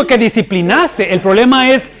problema no fue que disciplinaste, el problema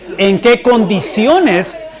es en qué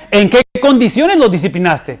condiciones lo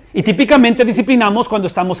disciplinaste. Y típicamente disciplinamos cuando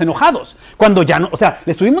estamos enojados, cuando ya no, o sea,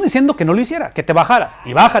 le estuvimos diciendo que no lo hiciera, que te bajaras,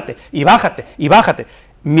 y bájate, y bájate, y bájate.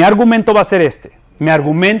 Mi argumento va a ser este. Mi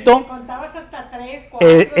argumento... Contabas hasta 3,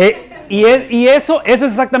 4... Y eso es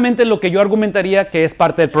exactamente lo que yo argumentaría que es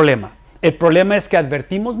parte del problema. El problema es que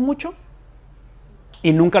advertimos mucho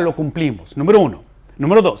y nunca lo cumplimos. Número 1.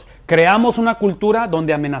 Número 2. Creamos una cultura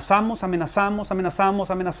donde amenazamos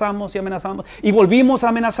y volvimos a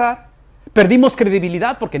amenazar. Perdimos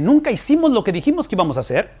credibilidad porque nunca hicimos lo que dijimos que íbamos a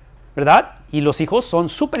hacer, ¿verdad? y los hijos son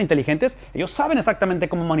súper inteligentes, ellos saben exactamente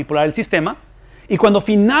cómo manipular el sistema, y cuando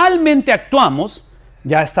finalmente actuamos,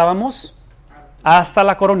 ya estábamos hasta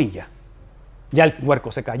la coronilla. Ya el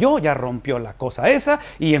huerco se cayó, ya rompió la cosa esa,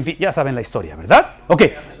 y en fin, ya saben la historia, ¿verdad? Ok,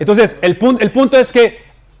 entonces el punto es que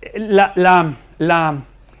la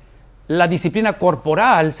disciplina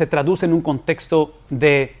corporal se traduce en un contexto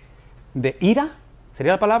de ira,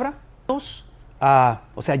 ¿sería la palabra?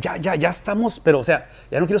 O sea, ya estamos, pero o sea,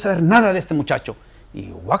 ya no quiero saber nada de este muchacho.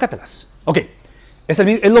 Y guácatelas. Ok,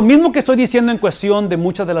 es lo mismo que estoy diciendo en cuestión de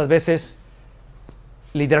muchas de las veces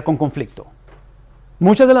lidiar con conflicto.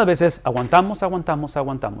 Muchas de las veces aguantamos,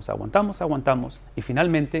 y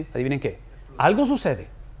finalmente, adivinen qué, algo sucede,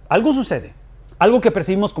 algo que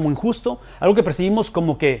percibimos como injusto, algo que percibimos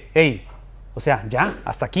como que, hey, o sea, ya,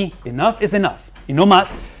 hasta aquí, enough is enough, y no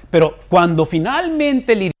más, pero cuando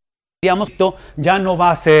finalmente lidiamos, ya no va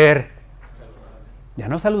a ser, ya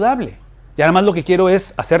no es saludable, ya nada más lo que quiero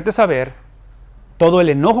es hacerte saber todo el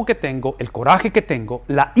enojo que tengo, el coraje que tengo,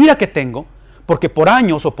 la ira que tengo, porque por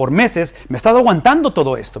años o por meses me he estado aguantando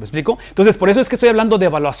todo esto, ¿me explico? Entonces, por eso es que estoy hablando de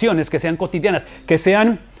evaluaciones que sean cotidianas, que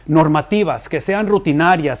sean normativas, que sean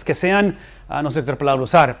rutinarias, que sean, no sé qué palabra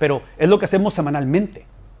usar, pero es lo que hacemos semanalmente.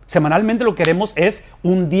 Semanalmente lo que queremos es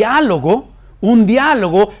un diálogo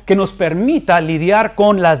que nos permita lidiar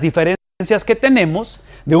con las diferencias que tenemos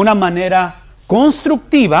de una manera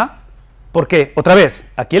constructiva, porque, otra vez,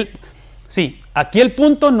 aquí el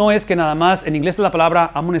punto no es que nada más, en inglés es la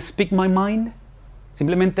palabra I'm going to speak my mind,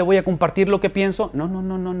 simplemente voy a compartir lo que pienso.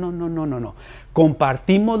 No.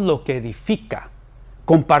 Compartimos lo que edifica,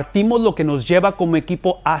 compartimos lo que nos lleva como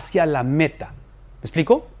equipo hacia la meta. ¿Me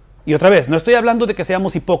explico? Y otra vez, no estoy hablando de que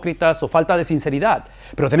seamos hipócritas o falta de sinceridad,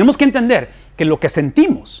 pero tenemos que entender que lo que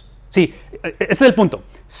sentimos, sí, ese es el punto.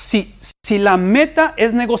 Si la meta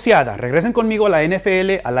es negociada, regresen conmigo a la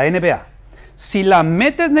NFL, a la NBA, si la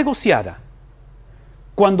meta es negociada,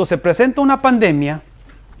 cuando se presenta una pandemia,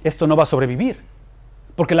 esto no va a sobrevivir,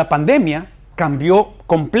 porque la pandemia cambió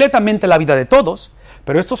completamente la vida de todos,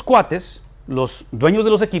 pero estos cuates, los dueños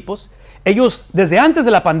de los equipos, ellos desde antes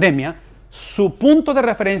de la pandemia, su punto de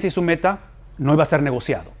referencia y su meta no iba a ser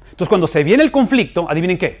negociado. Entonces cuando se viene el conflicto,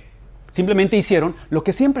 adivinen qué, simplemente hicieron lo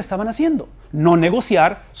que siempre estaban haciendo, no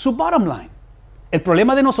negociar su bottom line. El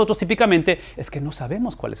problema de nosotros típicamente es que no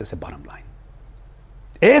sabemos cuál es ese bottom line.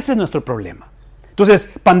 Ese es nuestro problema.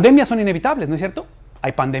 Entonces, pandemias son inevitables, ¿no es cierto?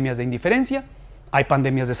 Hay pandemias de indiferencia, hay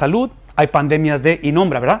pandemias de salud, hay pandemias de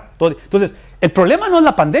innombra, ¿verdad? Entonces, el problema no es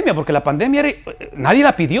la pandemia, porque la pandemia nadie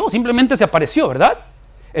la pidió, simplemente se apareció, ¿verdad?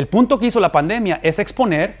 El punto que hizo la pandemia es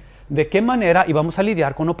exponer de qué manera íbamos a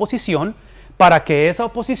lidiar con oposición para que esa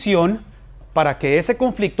oposición, para que ese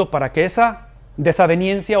conflicto, para que esa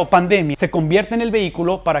desaveniencia o pandemia se convierta en el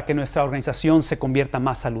vehículo para que nuestra organización se convierta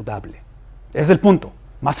más saludable. Ese es el punto,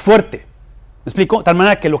 más fuerte. ¿Me explico? De tal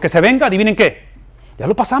manera que lo que se venga, adivinen qué, ya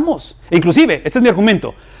lo pasamos. E inclusive, este es mi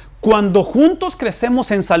argumento, cuando juntos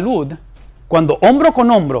crecemos en salud, cuando hombro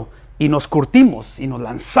con hombro y nos curtimos y nos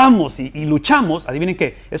lanzamos y luchamos, adivinen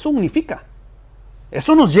qué, eso unifica.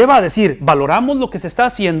 Eso nos lleva a decir, valoramos lo que se está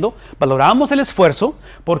haciendo, valoramos el esfuerzo,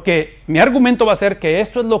 porque mi argumento va a ser que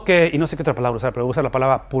esto es lo que, y no sé qué otra palabra usar, pero voy a usar la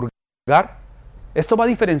palabra purgar, esto va a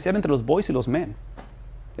diferenciar entre los boys y los men.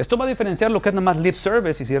 Esto va a diferenciar lo que es nada más lip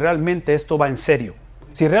service y si realmente esto va en serio.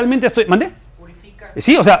 Si realmente estoy... ¿Mande? Purifica.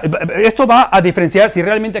 Sí, o sea, esto va a diferenciar si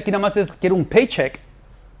realmente aquí nada más quiero un paycheck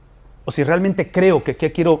o si realmente creo que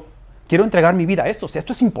quiero entregar mi vida a esto. O sea,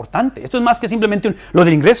 esto es importante. Esto es más que simplemente lo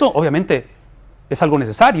del ingreso, obviamente es algo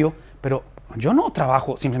necesario, pero yo no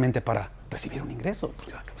trabajo simplemente para recibir un ingreso.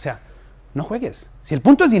 O sea, no juegues. Si el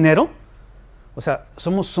punto es dinero, o sea,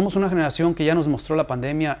 somos una generación que ya nos mostró la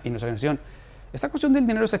pandemia y nuestra generación. Esta cuestión del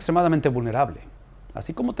dinero es extremadamente vulnerable.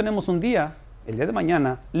 Así como tenemos un día, el día de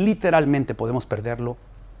mañana, literalmente podemos perderlo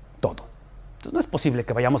todo. Entonces no es posible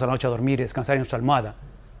que vayamos a la noche a dormir y descansar en nuestra almohada,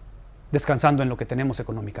 descansando en lo que tenemos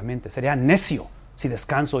económicamente. Sería necio si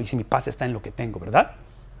descanso y si mi paz está en lo que tengo, ¿verdad?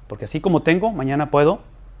 Porque así como tengo, mañana puedo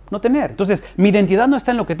no tener. Entonces, mi identidad no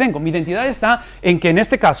está en lo que tengo. Mi identidad está en que en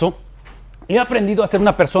este caso he aprendido a ser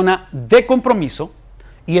una persona de compromiso.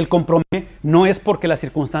 Y el compromiso no es porque las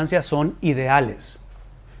circunstancias son ideales.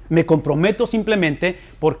 Me comprometo simplemente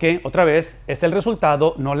porque, otra vez, es el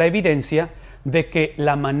resultado, no la evidencia, de que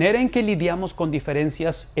la manera en que lidiamos con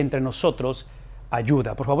diferencias entre nosotros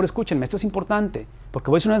ayuda. Por favor, escúchenme, esto es importante,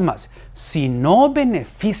 porque voy a decir una vez más, si no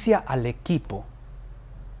beneficia al equipo,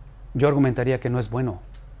 yo argumentaría que no es bueno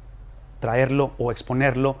traerlo o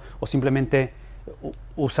exponerlo o simplemente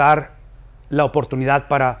usar la oportunidad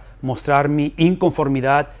para mostrar mi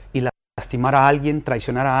inconformidad y lastimar a alguien,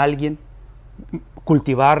 traicionar a alguien.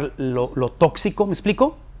 cultivar lo tóxico, ¿me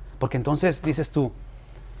explico? Porque entonces dices tú,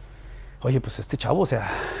 oye, pues este chavo, o sea,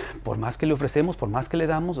 por más que le ofrecemos, por más que le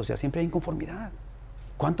damos, o sea, siempre hay inconformidad.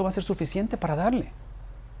 ¿Cuánto va a ser suficiente para darle?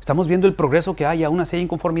 Estamos viendo el progreso que hay, aún así hay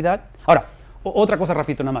inconformidad. Ahora, otra cosa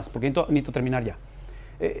rapidito nada más, porque necesito terminar ya.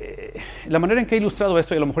 La manera en que he ilustrado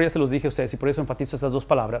esto, y a lo mejor ya se los dije a ustedes, y por eso enfatizo estas dos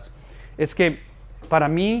palabras, es que para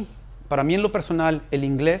mí en lo personal, el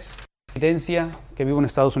inglés evidencia que vivo en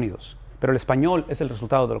Estados Unidos, pero el español es el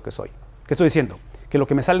resultado de lo que soy. ¿Qué estoy diciendo? Que lo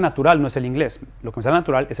que me sale natural no es el inglés, lo que me sale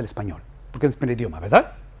natural es el español, porque es mi idioma,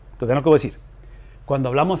 ¿verdad? Entonces, vean lo que voy a decir. Cuando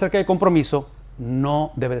hablamos acerca de compromiso,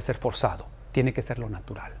 no debe de ser forzado, tiene que ser lo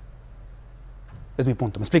natural. Es mi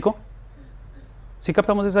punto, ¿me explico? ¿Sí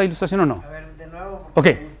captamos esa ilustración o no? A ver, de nuevo. Ok,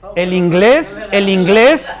 Me gustó, el pero- inglés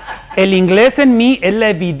en mí es la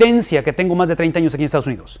evidencia que tengo más de 30 años aquí en Estados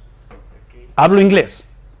Unidos. Hablo inglés,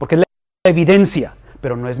 porque es la evidencia,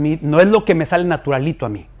 pero no es lo que me sale naturalito a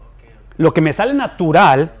mí. Lo que me sale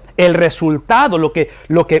natural, el resultado, lo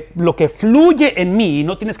que fluye en mí, y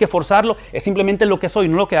no tienes que forzarlo, es simplemente lo que soy,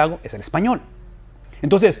 no lo que hago, es el español.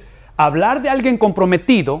 Entonces, hablar de alguien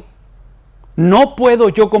comprometido, no puedo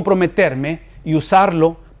yo comprometerme y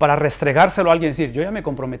usarlo para restregárselo a alguien y decir, yo ya me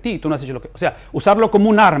comprometí, tú no has hecho lo que... O sea, usarlo como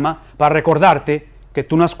un arma para recordarte que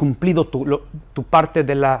tú no has cumplido tu parte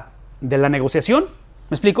de la negociación.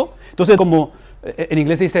 ¿Me explico? Entonces, como en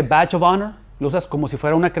inglés se dice badge of honor, lo usas como si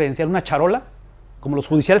fuera una credencial, una charola, como los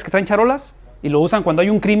judiciales que traen charolas, y lo usan cuando hay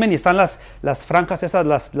un crimen y están las franjas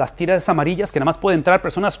esas, las tiras amarillas, que nada más pueden entrar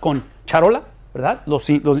personas con charola, ¿verdad?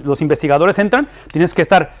 Los investigadores entran, tienes que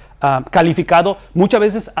estar calificado. Muchas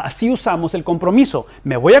veces así usamos el compromiso.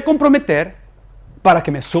 Me voy a comprometer para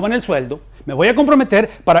que me suban el sueldo, me voy a comprometer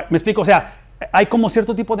para... ¿Me explico? O sea, hay como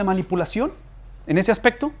cierto tipo de manipulación en ese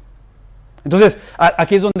aspecto. Entonces,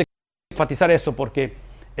 aquí es donde quiero enfatizar esto, porque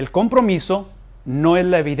el compromiso no es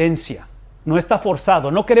la evidencia, no está forzado,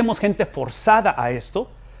 no queremos gente forzada a esto,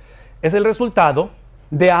 es el resultado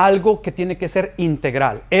de algo que tiene que ser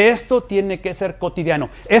integral. Esto tiene que ser cotidiano.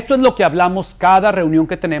 Esto es lo que hablamos cada reunión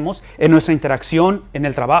que tenemos en nuestra interacción, en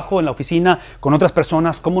el trabajo, en la oficina, con otras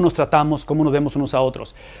personas, cómo nos tratamos, cómo nos vemos unos a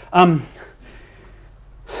otros.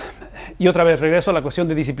 Y otra vez, regreso a la cuestión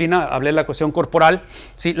de disciplina, hablé de la cuestión corporal.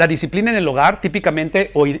 Sí, la disciplina en el hogar,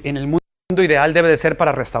 típicamente, o en el mundo ideal, debe de ser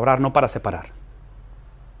para restaurar, no para separar.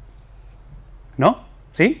 ¿No?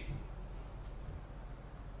 ¿Sí?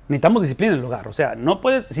 Necesitamos disciplina en el hogar. O sea, no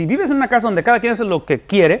puedes, si vives en una casa donde cada quien hace lo que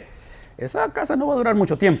quiere, esa casa no va a durar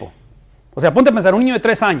mucho tiempo. O sea, ponte a pensar, un niño de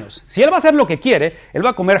 3 años, si él va a hacer lo que quiere, él va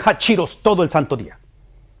a comer hot Cheetos todo el santo día.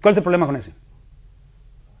 ¿Cuál es el problema con ese?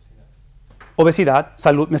 Obesidad,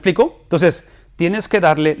 salud, ¿me explico? Entonces, tienes que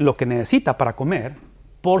darle lo que necesita para comer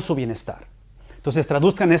por su bienestar. Entonces,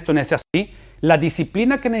 traduzcan esto en ese así. La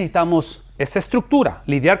disciplina que necesitamos, esta estructura,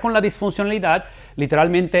 lidiar con la disfuncionalidad,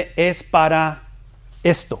 literalmente es para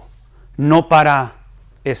esto, no para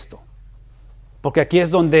esto. Porque aquí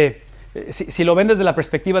es donde, si lo ven desde la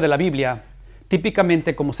perspectiva de la Biblia,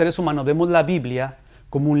 típicamente como seres humanos vemos la Biblia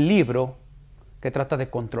como un libro que trata de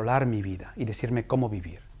controlar mi vida y decirme cómo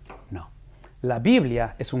vivir. No. La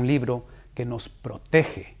Biblia es un libro que nos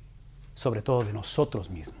protege, sobre todo de nosotros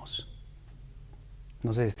mismos.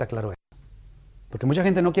 No sé si está claro eso. Porque mucha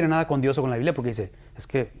gente no quiere nada con Dios o con la Biblia porque dice, es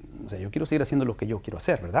que yo quiero seguir haciendo lo que yo quiero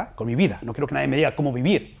hacer, ¿verdad? Con mi vida. No quiero que nadie me diga cómo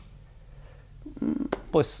vivir.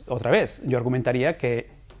 Pues otra vez, yo argumentaría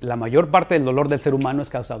que la mayor parte del dolor del ser humano es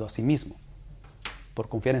causado a sí mismo, por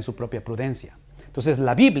confiar en su propia prudencia. Entonces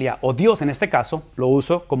la Biblia, o Dios en este caso, lo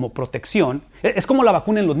uso como protección. Es como la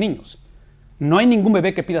vacuna en los niños. No hay ningún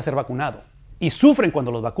bebé que pida ser vacunado. Y sufren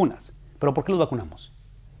cuando los vacunas. ¿Pero por qué los vacunamos?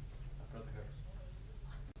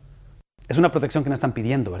 Es una protección que no están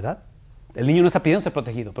pidiendo, ¿verdad? El niño no está pidiendo ser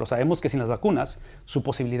protegido, pero sabemos que sin las vacunas, su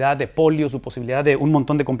posibilidad de polio, su posibilidad de un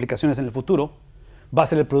montón de complicaciones en el futuro, va a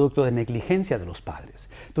ser el producto de negligencia de los padres.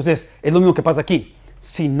 Entonces, es lo mismo que pasa aquí.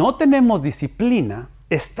 Si no tenemos disciplina,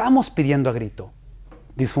 estamos pidiendo a grito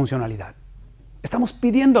disfuncionalidad. Estamos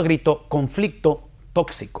pidiendo a grito conflicto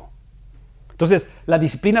tóxico. Entonces, la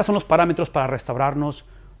disciplina son los parámetros para restaurarnos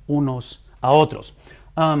unos a otros.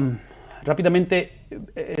 Rápidamente,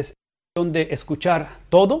 es de escuchar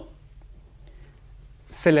todo,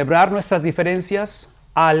 celebrar nuestras diferencias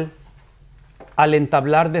al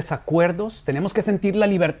entablar desacuerdos. Tenemos que sentir la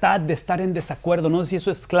libertad de estar en desacuerdo. No sé si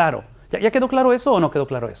eso es claro. ¿Ya quedó claro eso o no quedó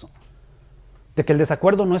claro eso? De que el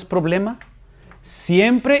desacuerdo no es problema,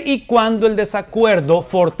 siempre y cuando el desacuerdo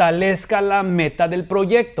fortalezca la meta del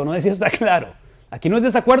proyecto. No sé si eso está claro. Aquí no es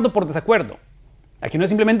desacuerdo por desacuerdo. Aquí no es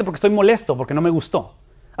simplemente porque estoy molesto, porque no me gustó.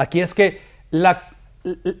 Aquí es que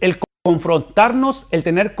el confrontarnos, el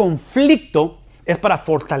tener conflicto, es para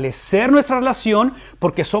fortalecer nuestra relación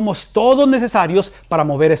porque somos todos necesarios para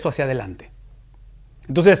mover esto hacia adelante.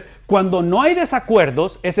 Entonces, cuando no hay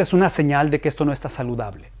desacuerdos, esa es una señal de que esto no está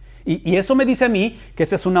saludable. Y eso me dice a mí que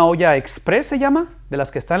esta es una olla express, se llama, de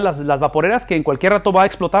las que están las vaporeras, que en cualquier rato va a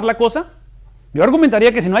explotar la cosa. Yo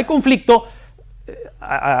argumentaría que si no hay conflicto,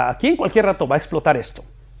 aquí en cualquier rato va a explotar esto.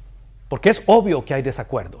 Porque es obvio que hay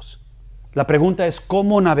desacuerdos. La pregunta es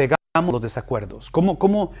cómo navegamos los desacuerdos,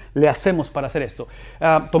 cómo le hacemos para hacer esto.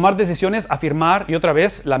 Tomar decisiones, afirmar, y otra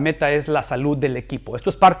vez, la meta es la salud del equipo.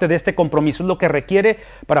 Esto es parte de este compromiso, es lo que requiere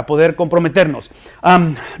para poder comprometernos.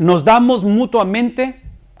 Nos damos mutuamente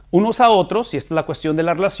unos a otros, y esta es la cuestión de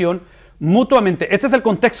la relación, mutuamente. Este es el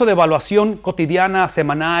contexto de evaluación cotidiana,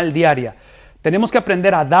 semanal, diaria. Tenemos que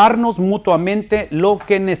aprender a darnos mutuamente lo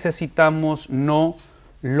que necesitamos, no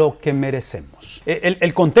lo que merecemos.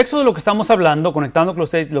 El contexto de lo que estamos hablando, conectando con lo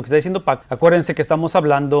que está diciendo Pac, acuérdense que estamos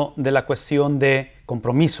hablando de la cuestión de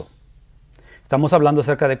compromiso. Estamos hablando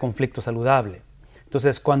acerca de conflicto saludable.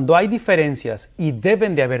 Entonces, cuando hay diferencias, y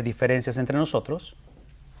deben de haber diferencias entre nosotros,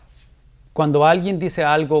 cuando alguien dice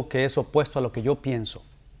algo que es opuesto a lo que yo pienso,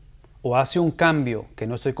 o hace un cambio que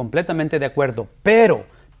no estoy completamente de acuerdo, pero,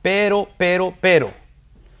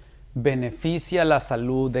 beneficia la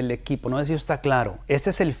salud del equipo. No sé si está claro.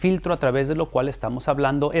 Este es el filtro a través de lo cual estamos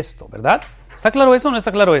hablando esto, ¿verdad? ¿Está claro eso o no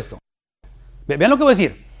está claro esto? Vean lo que voy a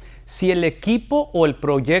decir. Si el equipo o el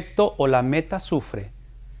proyecto o la meta sufre,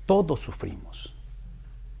 todos sufrimos.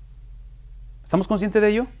 ¿Estamos conscientes de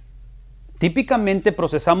ello? Típicamente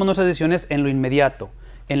procesamos nuestras decisiones en lo inmediato,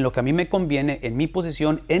 en lo que a mí me conviene, en mi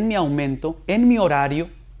posición, en mi aumento, en mi horario,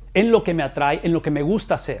 en lo que me atrae, en lo que me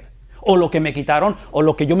gusta hacer. O lo que me quitaron, o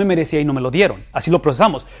lo que yo me merecía y no me lo dieron. Así lo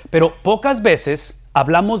procesamos. Pero pocas veces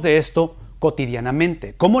hablamos de esto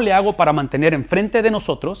cotidianamente. ¿Cómo le hago para mantener enfrente de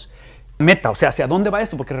nosotros meta? O sea, ¿hacia dónde va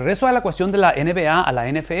esto? Porque regreso a la cuestión de la NBA a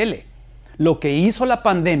la NFL. Lo que hizo la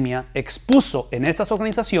pandemia expuso en estas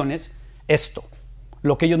organizaciones esto.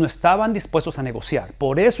 Lo que ellos no estaban dispuestos a negociar.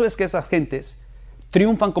 Por eso es que esas gentes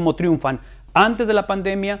triunfan como triunfan antes de la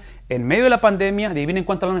pandemia, en medio de la pandemia. Adivinen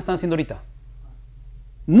cuánto lo están haciendo ahorita.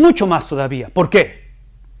 Mucho más todavía. ¿Por qué?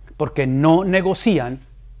 Porque no negocian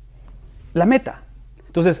la meta.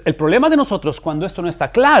 Entonces, el problema de nosotros cuando esto no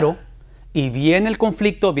está claro y viene el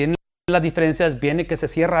conflicto, vienen las diferencias, viene que se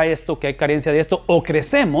cierra esto, que hay carencia de esto, o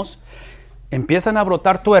crecemos, empiezan a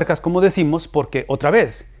brotar tuercas, como decimos, porque otra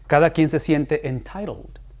vez, cada quien se siente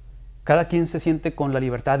entitled. Cada quien se siente con la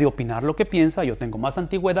libertad de opinar lo que piensa. Yo tengo más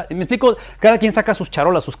antigüedad. Me explico, cada quien saca sus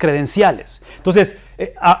charolas, sus credenciales. Entonces,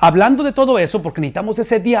 hablando de todo eso, porque necesitamos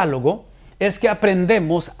ese diálogo, es que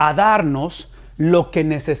aprendemos a darnos lo que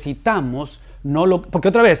necesitamos, porque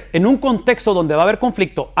otra vez, en un contexto donde va a haber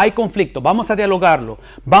conflicto, hay conflicto, vamos a dialogarlo,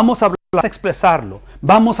 vamos a hablar, a expresarlo,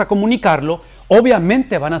 vamos a comunicarlo,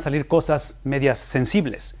 obviamente van a salir cosas medias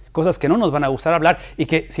sensibles, cosas que no nos van a gustar hablar y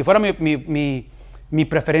que si fuera mi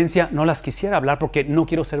preferencia no las quisiera hablar porque no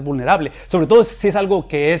quiero ser vulnerable, sobre todo si es algo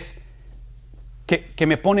que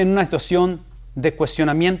me pone en una situación de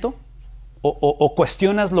cuestionamiento o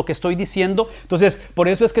cuestionas lo que estoy diciendo. Entonces, por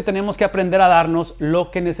eso es que tenemos que aprender a darnos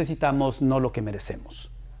lo que necesitamos, no lo que merecemos.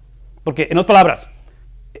 Porque, en otras palabras,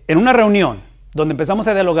 en una reunión donde empezamos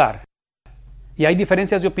a dialogar y hay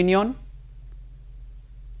diferencias de opinión,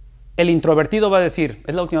 el introvertido va a decir,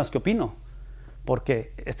 es la última vez que opino.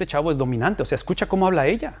 Porque este chavo es dominante, o sea, escucha cómo habla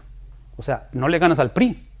ella. O sea, no le ganas al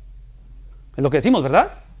PRI. Es lo que decimos,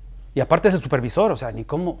 ¿verdad? Y aparte es el supervisor, o sea,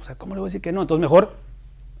 ¿cómo le voy a decir que no? Entonces mejor,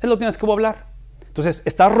 es la última vez que voy a hablar. Entonces,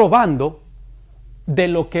 estás robando de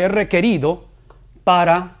lo que es requerido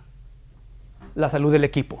para la salud del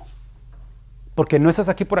equipo. Porque no estás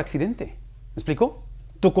aquí por accidente. ¿Me explico?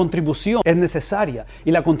 Tu contribución es necesaria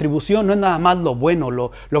y la contribución no es nada más lo bueno,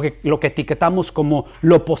 lo que etiquetamos como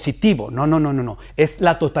lo positivo. No. Es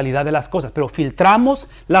la totalidad de las cosas, pero filtramos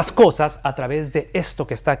las cosas a través de esto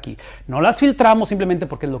que está aquí. No las filtramos simplemente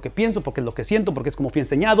porque es lo que pienso, porque es lo que siento, porque es como fui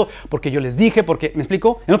enseñado, porque yo les dije, porque, ¿me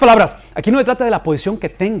explico? En otras palabras, aquí no se trata de la posición que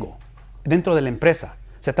tengo dentro de la empresa.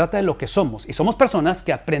 Se trata de lo que somos y somos personas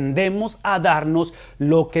que aprendemos a darnos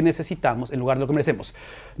lo que necesitamos en lugar de lo que merecemos.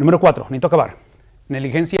 Número 4, necesito acabar.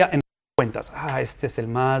 Negligencia en cuentas. Este es el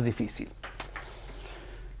más difícil.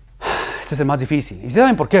 Este es el más difícil. ¿Y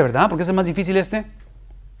saben por qué, verdad? ¿Por qué es el más difícil este?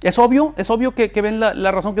 ¿Es obvio? ¿Es obvio que ven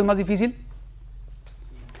la razón que es más difícil?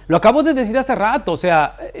 Lo acabo de decir hace rato. O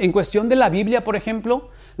sea, en cuestión de la Biblia, por ejemplo,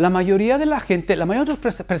 la mayoría de la gente, la mayoría de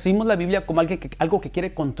nosotros percibimos la Biblia como algo que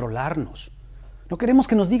quiere controlarnos. No queremos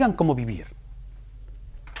que nos digan cómo vivir.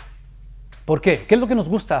 ¿Por qué? ¿Qué es lo que nos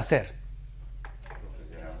gusta hacer?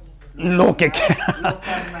 Lo que quieran.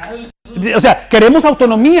 O sea, queremos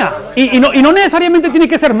autonomía. Y no necesariamente tiene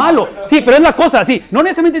que ser malo. Sí, pero es la cosa, sí. No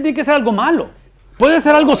necesariamente tiene que ser algo malo. Puede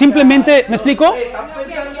ser algo simplemente, ¿me explico? Están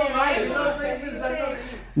pensando mal, yo no estoy pensando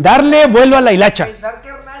así. Darle vuelo a la hilacha. Pensar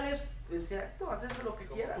carnal es cierto, hacer lo que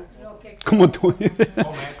quieras. Como tú.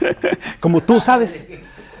 Como tú sabes.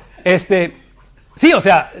 Sí, o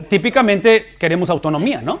sea, típicamente queremos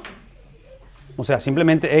autonomía, ¿no? O sea,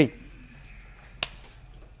 simplemente, hey.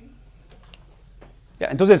 Ya,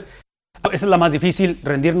 entonces, esa es la más difícil,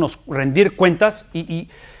 rendir cuentas.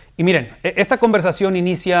 Y miren, esta conversación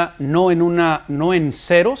inicia no en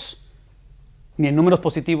ceros, ni en números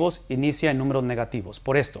positivos, inicia en números negativos.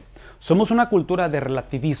 Por esto, somos una cultura de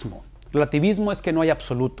relativismo. Relativismo es que no hay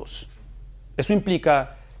absolutos. Eso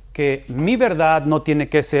implica que mi verdad no tiene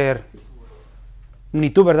que ser, ni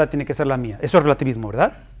tu verdad tiene que ser la mía. Eso es relativismo,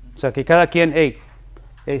 ¿verdad? O sea, que cada quien, hey,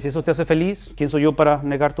 si eso te hace feliz, ¿quién soy yo para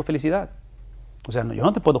negar tu felicidad? O sea, yo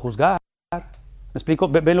no te puedo juzgar. ¿Me explico?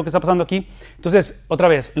 ¿Ven lo que está pasando aquí? Entonces, otra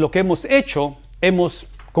vez, lo que hemos hecho, hemos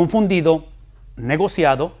confundido,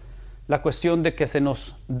 negociado, la cuestión de que se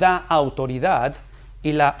nos da autoridad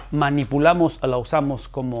y la manipulamos o la usamos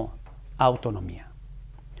como autonomía.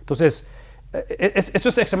 Entonces, esto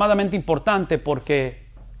es extremadamente importante porque,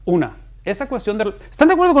 esa cuestión de... ¿Están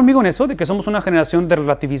de acuerdo conmigo en eso? De que somos una generación de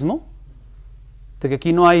relativismo, de que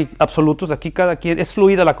aquí no hay absolutos, aquí cada quien... Es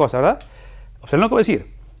fluida la cosa, ¿verdad? Observen lo que voy a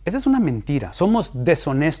decir. Esa es una mentira. Somos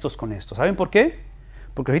deshonestos con esto. ¿Saben por qué?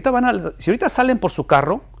 Porque si ahorita salen por su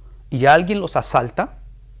carro y alguien los asalta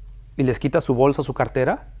y les quita su bolsa, su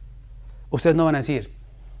cartera, ustedes no van a decir,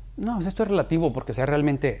 no, esto es relativo porque sea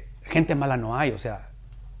realmente gente mala no hay. O sea,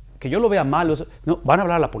 que yo lo vea malo. No, van a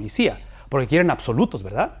hablar a la policía porque quieren absolutos,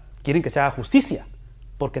 ¿verdad? Quieren que se haga justicia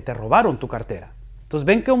porque te robaron tu cartera. Entonces,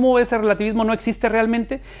 ¿ven cómo ese relativismo no existe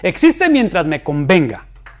realmente? Existe mientras me convenga.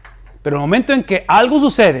 Pero en el momento en que algo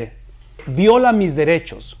sucede, viola mis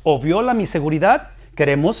derechos o viola mi seguridad,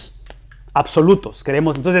 queremos absolutos.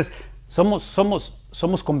 Entonces,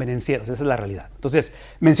 somos convenencieros, esa es la realidad. Entonces,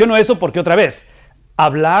 menciono eso porque otra vez,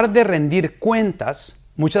 hablar de rendir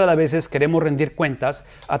cuentas, muchas de las veces queremos rendir cuentas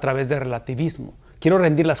a través de relativismo. Quiero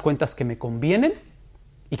rendir las cuentas que me convienen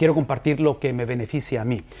y quiero compartir lo que me beneficia a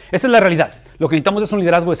mí. Esa es la realidad. Lo que necesitamos es un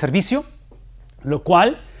liderazgo de servicio, lo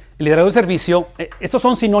cual... El liderazgo de servicio, estos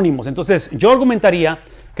son sinónimos. Entonces, yo argumentaría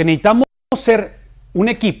que necesitamos ser un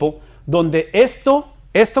equipo donde esto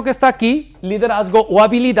que está aquí, liderazgo o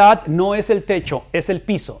habilidad, no es el techo, es el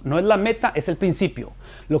piso. No es la meta, es el principio.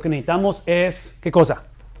 Lo que necesitamos es, ¿qué cosa?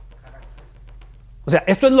 O sea,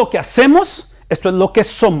 esto es lo que hacemos, esto es lo que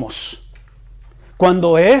somos.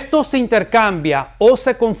 Cuando esto se intercambia o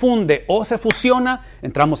se confunde o se fusiona,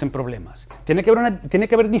 entramos en problemas. Tiene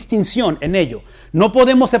que haber distinción en ello. No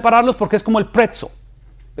podemos separarlos porque es como el pretzel.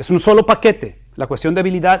 Es un solo paquete, la cuestión de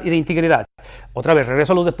habilidad y de integridad. Otra vez,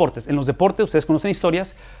 regreso a los deportes. En los deportes ustedes conocen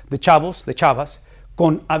historias de chavos, de chavas,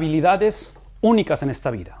 con habilidades únicas en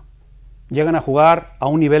esta vida. Llegan a jugar a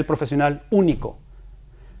un nivel profesional único.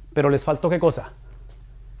 Pero les faltó ¿qué cosa?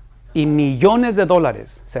 Y millones de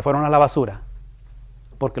dólares se fueron a la basura.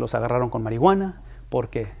 Porque los agarraron con marihuana,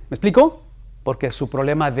 porque, ¿me explico? Porque su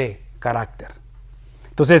problema de carácter.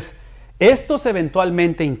 Entonces, estos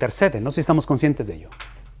eventualmente interceden, no sé si estamos conscientes de ello.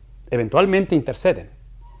 Eventualmente interceden.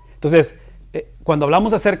 Entonces, cuando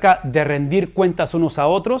hablamos acerca de rendir cuentas unos a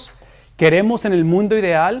otros, queremos en el mundo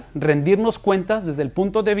ideal rendirnos cuentas desde el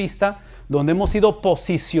punto de vista donde hemos sido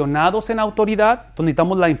posicionados en autoridad, donde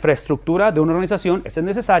necesitamos la infraestructura de una organización, esa es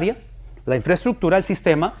necesaria, la infraestructura, el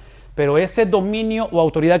sistema, pero ese dominio o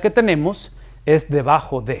autoridad que tenemos es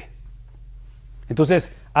debajo de.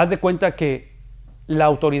 Entonces, haz de cuenta que la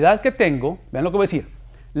autoridad que tengo, vean lo que voy a decir,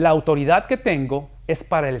 la autoridad que tengo es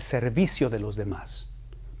para el servicio de los demás,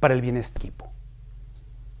 para el bienestar del equipo.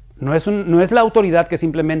 No es la autoridad que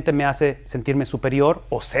simplemente me hace sentirme superior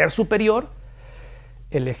o ser superior.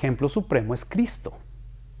 El ejemplo supremo es Cristo.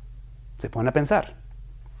 Se ponen a pensar.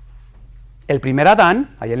 El primer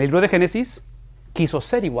Adán, allá en el libro de Génesis, quiso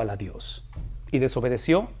ser igual a Dios y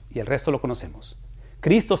desobedeció y el resto lo conocemos.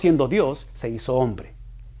 Cristo siendo Dios se hizo hombre.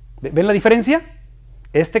 ¿Ven la diferencia?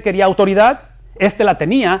 Este quería autoridad, este la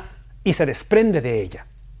tenía y se desprende de ella.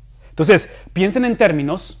 Entonces, piensen en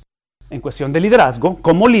términos, en cuestión de liderazgo,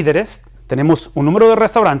 como líderes, tenemos un número de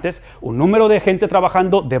restaurantes, un número de gente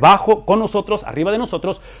trabajando debajo, con nosotros, arriba de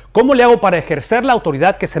nosotros. ¿Cómo le hago para ejercer la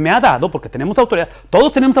autoridad que se me ha dado? Porque tenemos autoridad,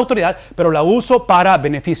 todos tenemos autoridad, pero la uso para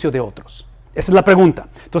beneficio de otros. Esa es la pregunta.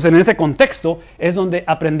 Entonces, en ese contexto es donde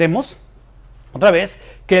aprendemos, otra vez,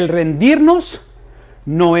 que el rendirnos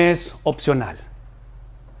no es opcional.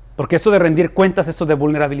 Porque esto de rendir cuentas, esto de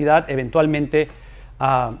vulnerabilidad, eventualmente,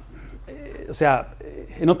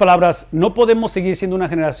 En otras palabras, no podemos seguir siendo una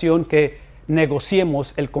generación que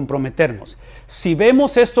negociemos el comprometernos. Si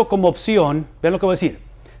vemos esto como opción, vean lo que voy a decir,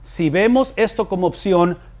 si vemos esto como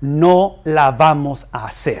opción, no la vamos a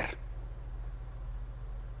hacer.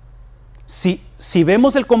 Si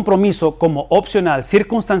vemos el compromiso como opcional,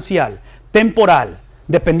 circunstancial, temporal,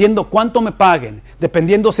 dependiendo cuánto me paguen,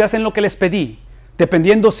 dependiendo si hacen lo que les pedí,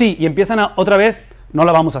 dependiendo si, y empiezan otra vez, no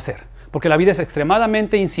la vamos a hacer. Porque la vida es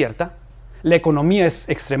extremadamente incierta, la economía es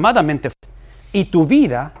extremadamente fuerte, y tu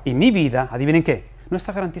vida y mi vida, adivinen qué, no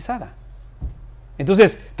está garantizada.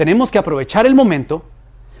 Entonces, tenemos que aprovechar el momento,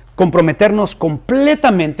 comprometernos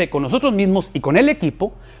completamente con nosotros mismos y con el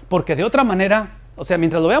equipo, porque de otra manera, o sea,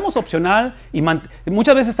 mientras lo veamos opcional, y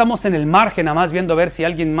muchas veces estamos en el margen, nada más viendo a ver si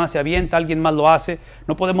alguien más se avienta, alguien más lo hace,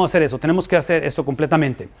 no podemos hacer eso, tenemos que hacer esto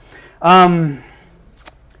completamente.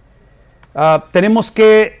 Tenemos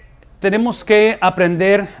que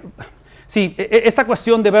aprender, sí, esta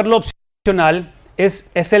cuestión de verlo opcional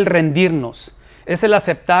es el rendirnos, es el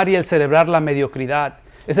aceptar y el celebrar la mediocridad,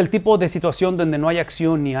 es el tipo de situación donde no hay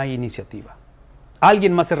acción ni hay iniciativa.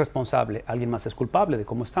 Alguien más es responsable, alguien más es culpable de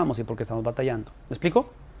cómo estamos y por qué estamos batallando. ¿Me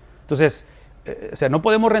explico? Entonces, o sea, no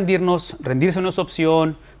podemos rendirnos, rendirse no es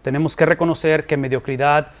opción, tenemos que reconocer que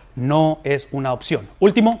mediocridad no es una opción.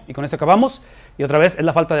 Último, y con eso acabamos, y otra vez es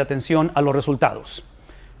la falta de atención a los resultados.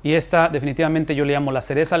 Y esta definitivamente yo le llamo la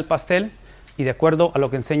cereza al pastel, y de acuerdo a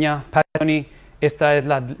lo que enseña Patton, esta es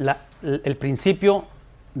el principio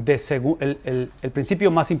el principio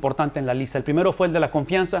más importante en la lista. El primero fue el de la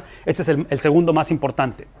confianza, este es el segundo más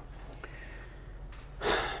importante.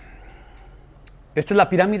 Esta es la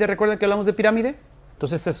pirámide, ¿recuerdan que hablamos de pirámide?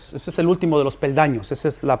 Entonces este es el último de los peldaños, esa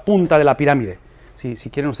es la punta de la pirámide. Si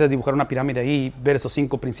quieren ustedes dibujar una pirámide ahí, ver esos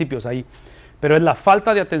 5 principios ahí. Pero es la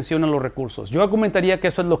falta de atención a los recursos. Yo argumentaría que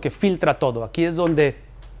eso es lo que filtra todo. Aquí es donde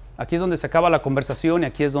se acaba la conversación y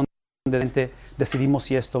aquí es donde decidimos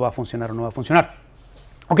si esto va a funcionar o no va a funcionar.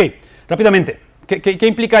 Ok, rápidamente, ¿qué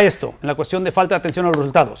implica esto en la cuestión de falta de atención a los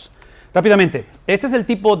resultados? Rápidamente, este es el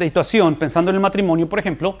tipo de situación, pensando en el matrimonio, por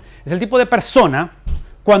ejemplo, es el tipo de persona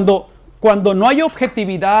cuando no hay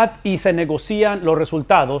objetividad y se negocian los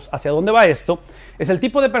resultados, ¿hacia dónde va esto? Es el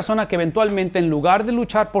tipo de persona que eventualmente, en lugar de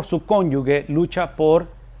luchar por su cónyuge, lucha por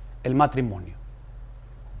el matrimonio.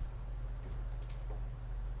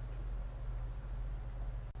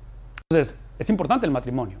 Entonces, es importante el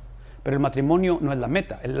matrimonio. Pero el matrimonio no es la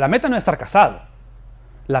meta. La meta no es estar casado.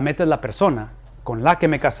 La meta es la persona con la que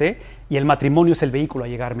me casé y el matrimonio es el vehículo a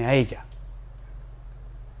llegarme a ella.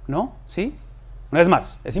 ¿No? ¿Sí? Una vez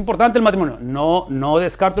más, es importante el matrimonio. No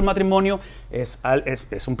descarto el matrimonio. Es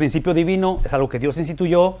un principio divino, es algo que Dios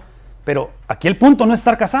instituyó. Pero aquí el punto no es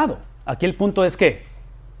estar casado. Aquí el punto es que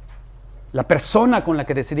la persona con la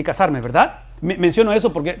que decidí casarme, ¿verdad? Menciono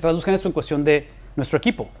eso porque traduzcan esto en cuestión de nuestro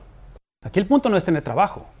equipo. Aquí el punto no es tener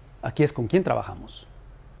trabajo. Aquí es con quién trabajamos.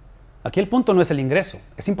 Aquí el punto no es el ingreso.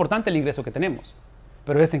 Es importante el ingreso que tenemos,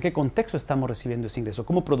 pero es en qué contexto estamos recibiendo ese ingreso,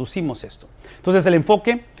 cómo producimos esto. Entonces el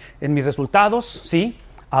enfoque en mis resultados, sí,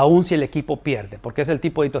 aun si el equipo pierde, porque es el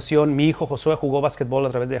tipo de situación. Mi hijo Josué jugó básquetbol a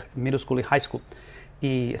través de middle school y high school,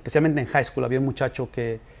 y especialmente en high school había un muchacho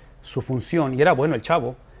que su función, y era bueno el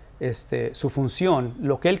chavo, su función,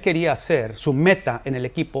 lo que él quería hacer, su meta en el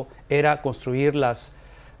equipo era construir los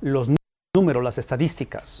números, las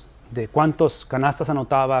estadísticas de cuántas canastas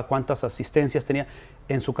anotaba, cuántas asistencias tenía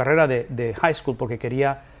en su carrera de high school, porque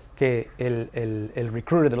quería que el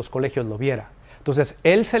recruiter de los colegios lo viera. Entonces,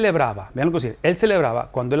 él celebraba, vean lo que decir, él celebraba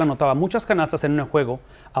cuando él anotaba muchas canastas en un juego,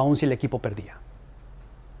 aun si el equipo perdía.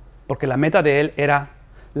 Porque la meta de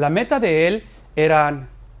él eran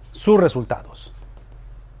sus resultados.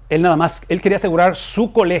 Él quería asegurar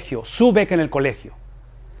su colegio, su beca en el colegio.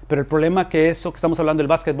 Pero el problema que eso que estamos hablando del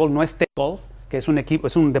básquetbol no es golf, que es un equipo,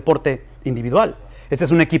 es un deporte individual. Este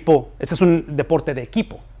es un deporte de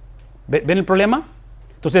equipo. ¿Ven el problema?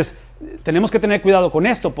 Entonces, tenemos que tener cuidado con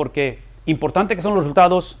esto, porque importante que son los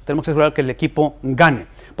resultados, tenemos que asegurar que el equipo gane.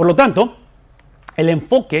 Por lo tanto, el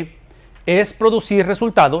enfoque es producir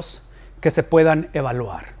resultados que se puedan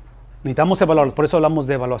evaluar. Necesitamos evaluarlos, por eso hablamos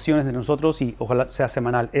de evaluaciones de nosotros y ojalá sea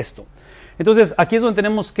semanal esto. Entonces, aquí es donde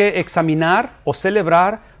tenemos que examinar o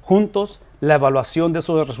celebrar juntos la evaluación de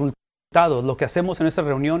esos resultados. Lo que hacemos en nuestras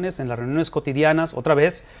reuniones, en las reuniones cotidianas, otra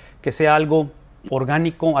vez, que sea algo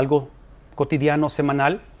orgánico, algo cotidiano,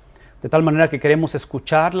 semanal, de tal manera que queremos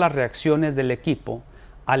escuchar las reacciones del equipo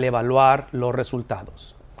al evaluar los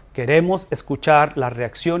resultados. Queremos escuchar las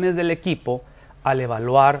reacciones del equipo al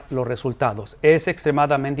evaluar los resultados. Es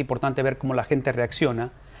extremadamente importante ver cómo la gente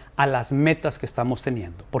reacciona a las metas que estamos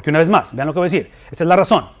teniendo. Porque una vez más, vean lo que voy a decir, esa es la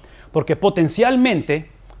razón. Porque potencialmente,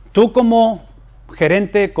 tú como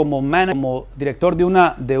gerente, como manager, como director de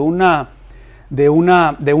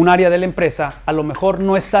un área de la empresa, a lo mejor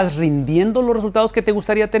no estás rindiendo los resultados que te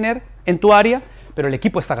gustaría tener en tu área, pero el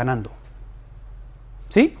equipo está ganando.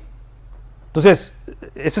 ¿Sí? Entonces,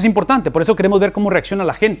 eso es importante, por eso queremos ver cómo reacciona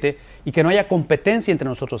la gente y que no haya competencia entre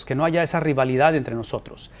nosotros, que no haya esa rivalidad entre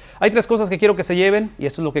nosotros. Hay 3 cosas que quiero que se lleven, y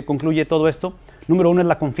esto es lo que concluye todo esto. Número 1 es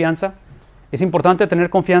la confianza. Es importante tener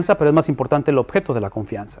confianza, pero es más importante el objeto de la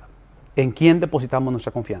confianza. ¿En quién depositamos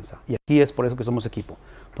nuestra confianza? Y aquí es por eso que somos equipo,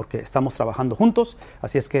 porque estamos trabajando juntos.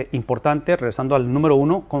 Así es que importante, regresando al número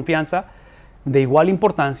 1, confianza, de igual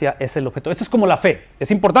importancia es el objeto. Esto es como la fe.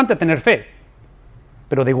 Es importante tener fe,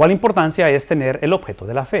 pero de igual importancia es tener el objeto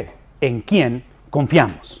de la fe. ¿En quién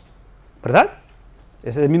confiamos? ¿Verdad?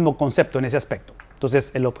 Es el mismo concepto en ese aspecto.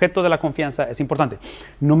 Entonces, el objeto de la confianza es importante.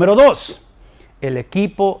 Número 2, el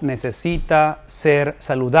equipo necesita ser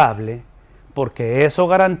saludable, porque eso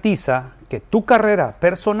garantiza que tu carrera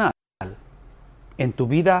personal, en tu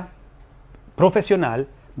vida profesional,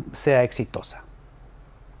 sea exitosa.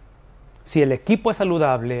 Si el equipo es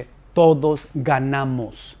saludable, todos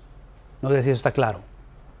ganamos. No sé si eso está claro.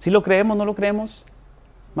 ¿Sí lo creemos, no lo creemos?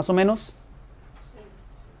 ¿Más o menos?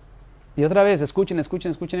 Y otra vez, escuchen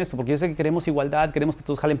esto, porque yo sé que queremos igualdad, queremos que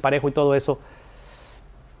todos jalen parejo y todo eso.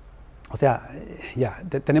 O sea, ya,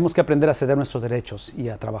 tenemos que aprender a ceder nuestros derechos y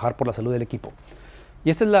a trabajar por la salud del equipo. Y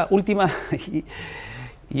esta es la última.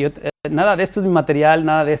 Nada de esto es mi material,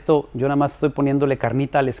 nada de esto, yo nada más estoy poniéndole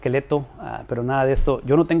carnita al esqueleto, pero nada de esto,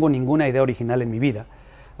 yo no tengo ninguna idea original en mi vida.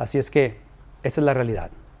 Así es que, esta es la realidad.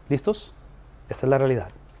 ¿Listos? Esta es la realidad.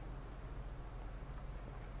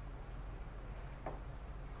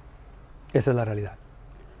 Esa es la realidad.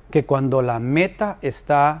 Que cuando la meta es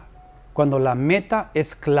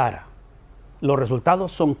clara, los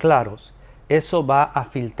resultados son claros, eso va a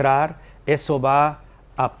filtrar, eso va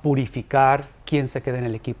a purificar quién se queda en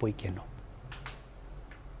el equipo y quién no.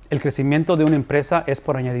 El crecimiento de una empresa es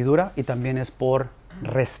por añadidura y también es por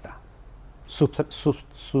resta.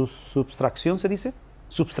 Subtracción se dice,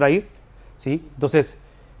 subtraer, ¿sí? Entonces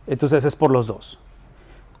es por los dos.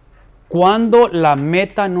 Cuando la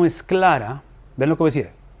meta no es clara, ¿ven lo que voy a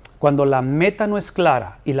decir? Cuando la meta no es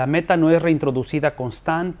clara y la meta no es reintroducida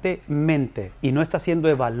constantemente y no está siendo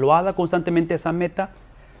evaluada constantemente esa meta,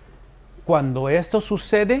 cuando esto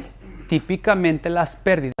sucede, típicamente las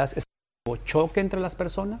pérdidas, o choque entre las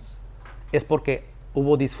personas, es porque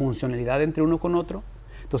hubo disfuncionalidad entre uno con otro.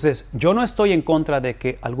 Entonces, yo no estoy en contra de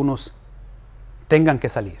que algunos tengan que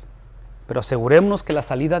salir, pero asegurémonos que la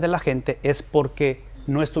salida de la gente es porque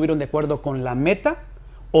no estuvieron de acuerdo con la meta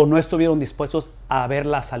o no estuvieron dispuestos a ver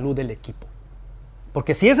la salud del equipo.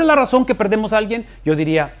 Porque si esa es la razón que perdemos a alguien, yo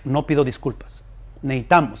diría, no pido disculpas.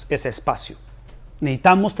 Necesitamos ese espacio.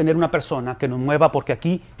 Necesitamos tener una persona que nos mueva, porque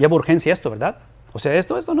aquí lleva urgencia esto, ¿verdad? O sea,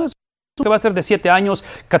 esto no es que va a ser de 7 años,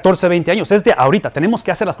 14, 20 años. Es de ahorita. Tenemos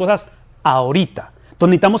que hacer las cosas ahorita. Entonces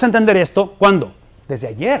necesitamos entender esto, ¿cuándo? Desde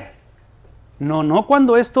ayer. No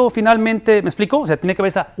cuando esto finalmente, ¿me explico? O sea, tiene que haber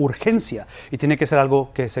esa urgencia y tiene que ser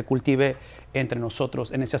algo que se cultive entre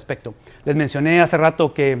nosotros en ese aspecto. Les mencioné hace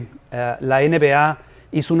rato que la NBA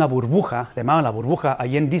hizo una burbuja, le llamaban la burbuja,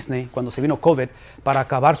 allí en Disney, cuando se vino COVID, para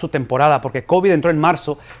acabar su temporada, porque COVID entró en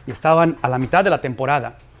marzo y estaban a la mitad de la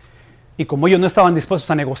temporada. Y como ellos no estaban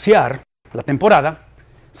dispuestos a negociar la temporada,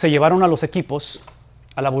 se llevaron a los equipos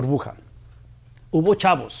a la burbuja. Hubo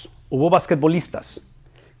chavos, hubo basquetbolistas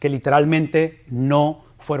que literalmente no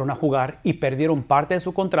fueron a jugar y perdieron parte de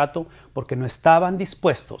su contrato porque no estaban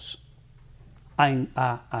dispuestos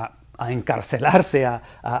a encarcelarse,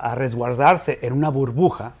 a resguardarse en una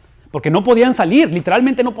burbuja, porque no podían salir,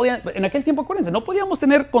 literalmente no podían. En aquel tiempo, acuérdense, no podíamos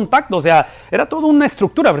tener contacto, o sea, era toda una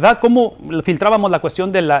estructura, ¿verdad? Cómo filtrábamos la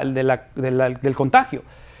cuestión del contagio.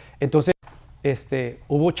 Entonces,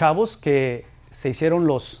 hubo chavos que se hicieron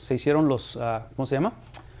los, ¿cómo se llama?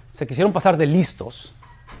 Se quisieron pasar de listos.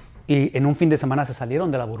 Y en un fin de semana se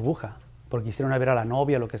salieron de la burbuja porque quisieron ver a la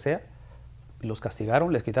novia, lo que sea, y los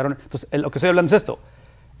castigaron, les quitaron. Entonces, lo que estoy hablando es esto.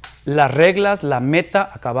 Las reglas, la meta,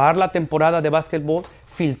 acabar la temporada de básquetbol,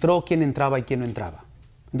 filtró quién entraba y quién no entraba.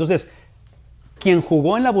 Entonces, quien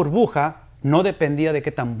jugó en la burbuja no dependía de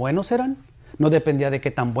qué tan buenos eran, no dependía de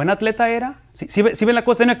qué tan buen atleta era. ¿Sí ven la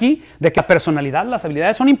cuestión aquí? De que la personalidad, las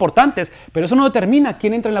habilidades son importantes, pero eso no determina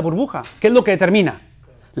quién entra en la burbuja. ¿Qué es lo que determina?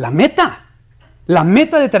 La meta. La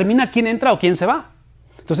meta determina quién entra o quién se va.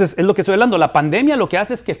 Entonces, es lo que estoy hablando. La pandemia lo que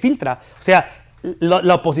hace es que filtra. O sea,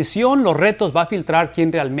 la oposición, los retos, va a filtrar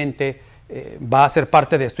quién realmente va a ser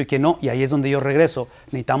parte de esto y quién no. Y ahí es donde yo regreso.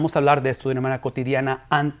 Necesitamos hablar de esto de una manera cotidiana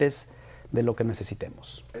antes de lo que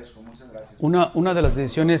necesitemos. Una de las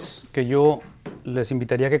decisiones que yo les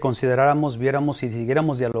invitaría a que consideráramos, viéramos y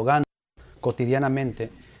siguiéramos dialogando cotidianamente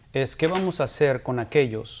es qué vamos a hacer con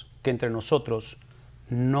aquellos que entre nosotros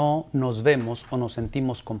no nos vemos o nos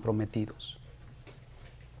sentimos comprometidos.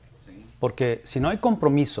 Porque si no hay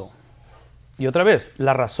compromiso, y otra vez,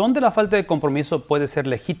 la razón de la falta de compromiso puede ser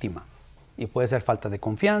legítima y puede ser falta de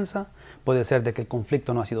confianza, puede ser de que el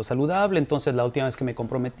conflicto no ha sido saludable, entonces la última vez que me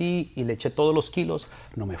comprometí y le eché todos los kilos,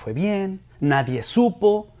 no me fue bien, nadie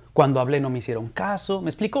supo, cuando hablé no me hicieron caso, ¿me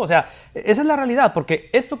explico? O sea, esa es la realidad, porque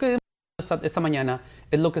esto que esta mañana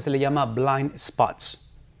es lo que se le llama blind spots.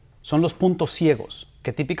 Son los puntos ciegos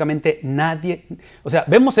que típicamente nadie... O sea,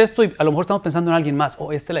 vemos esto y a lo mejor estamos pensando en alguien más.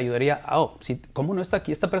 Le ayudaría. Sí, ¿cómo no está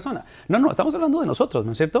aquí esta persona? No, estamos hablando de nosotros,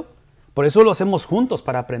 ¿no es cierto? Por eso lo hacemos juntos,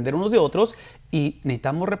 para aprender unos de otros, y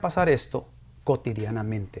necesitamos repasar esto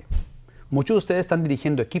cotidianamente. Muchos de ustedes están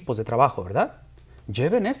dirigiendo equipos de trabajo, ¿verdad?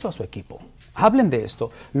 Lleven esto a su equipo. Hablen de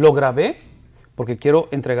esto. Lo grabé porque quiero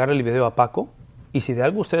entregarle el video a Paco, y si de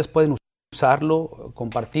algo ustedes pueden usarlo,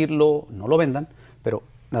 compartirlo, no lo vendan, pero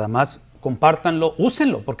nada más compártanlo,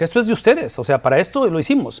 úsenlo, porque esto es de ustedes. O sea, para esto lo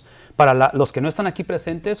hicimos, para los que no están aquí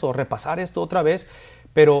presentes, o repasar esto otra vez.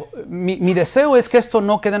 Pero mi deseo es que esto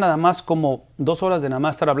no quede nada más como 2 horas de nada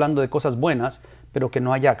más estar hablando de cosas buenas, pero que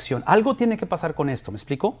no haya acción. Algo tiene que pasar con esto, ¿me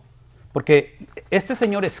explico? Porque este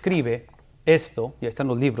señor escribe esto, y ahí están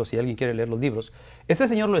los libros, si alguien quiere leer los libros. Este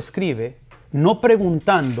señor lo escribe no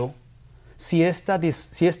preguntando si esta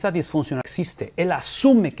disfunción existe. Él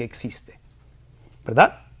asume que existe,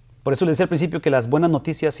 ¿verdad? Por eso les decía al principio que las buenas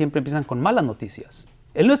noticias siempre empiezan con malas noticias.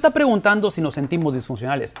 Él no está preguntando si nos sentimos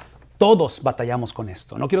disfuncionales. Todos batallamos con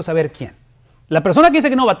esto. No quiero saber quién. La persona que dice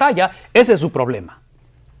que no batalla, ese es su problema.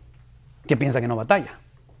 Que piensa que no batalla.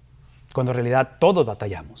 Cuando en realidad todos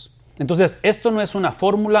batallamos. Entonces, esto no es una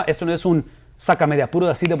fórmula, esto no es un sácame de apuro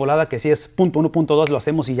así de volada, que si es punto 1, punto 2 lo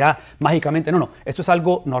hacemos y ya mágicamente. No. Esto es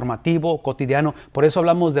algo normativo, cotidiano. Por eso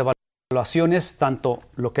hablamos de evaluaciones, tanto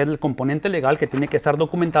lo que es el componente legal, que tiene que estar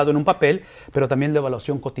documentado en un papel, pero también de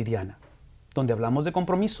evaluación cotidiana, donde hablamos de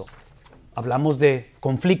compromiso, hablamos de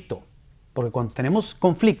conflicto, porque cuando tenemos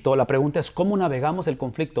conflicto, la pregunta es cómo navegamos el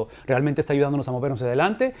conflicto. ¿Realmente está ayudándonos a movernos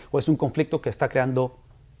adelante o es un conflicto que está creando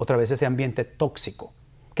otra vez ese ambiente tóxico?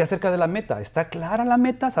 ¿Qué acerca de la meta? ¿Está clara la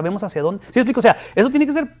meta? ¿Sabemos hacia dónde? ¿Sí me explico? O sea, eso tiene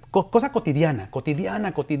que ser cosa cotidiana,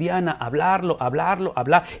 hablar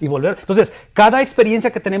y volver. Entonces, cada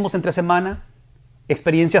experiencia que tenemos entre semana,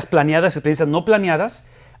 experiencias planeadas, experiencias no planeadas,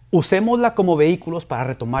 usémosla como vehículos para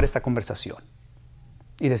retomar esta conversación.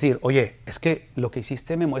 Y decir, oye, es que lo que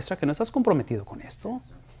hiciste me muestra que no estás comprometido con esto.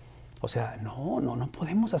 O sea, no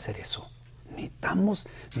podemos hacer eso. Necesitamos,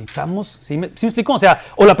 ¿sí me explico? O sea,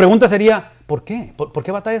 o la pregunta sería, ¿por qué? ¿Por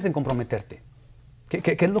qué batallas en comprometerte?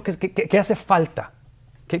 ¿Qué es lo que hace falta?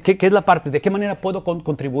 ¿Qué es la parte? ¿De qué manera puedo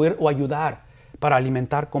contribuir o ayudar para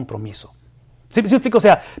alimentar compromiso? ¿Sí me explico? O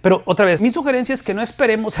sea, pero otra vez, mi sugerencia es que no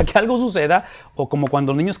esperemos a que algo suceda, o como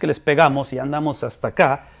cuando los niños que les pegamos y andamos hasta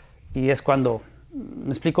acá, y es cuando, ¿me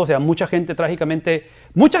explico? O sea, mucha gente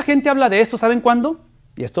habla de esto, ¿saben cuándo?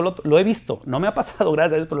 Y esto lo he visto, no me ha pasado,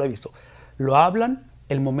 gracias a Dios, pero lo he visto. Lo hablan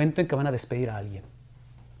el momento en que van a despedir a alguien.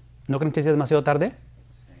 ¿No creen que sea demasiado tarde?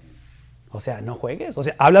 O sea, no juegues. O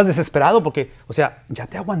sea, hablas desesperado porque, o sea, ya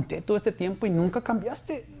te aguanté todo este tiempo y nunca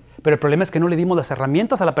cambiaste. Pero el problema es que no le dimos las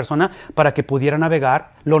herramientas a la persona para que pudiera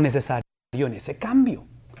navegar lo necesario en ese cambio.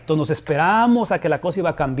 Entonces nos esperamos a que la cosa iba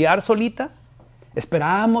a cambiar solita.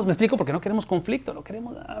 Esperamos, ¿me explico? Porque no queremos conflicto, no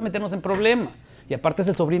queremos meternos en problema. Y aparte es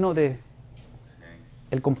el sobrino de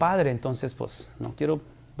el compadre, entonces pues no quiero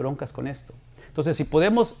broncas con esto. Entonces, si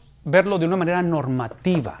podemos verlo de una manera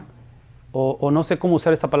normativa, o no sé cómo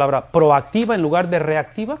usar esta palabra, proactiva en lugar de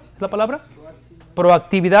reactiva, ¿es la palabra?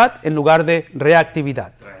 Proactividad en lugar de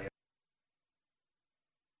reactividad.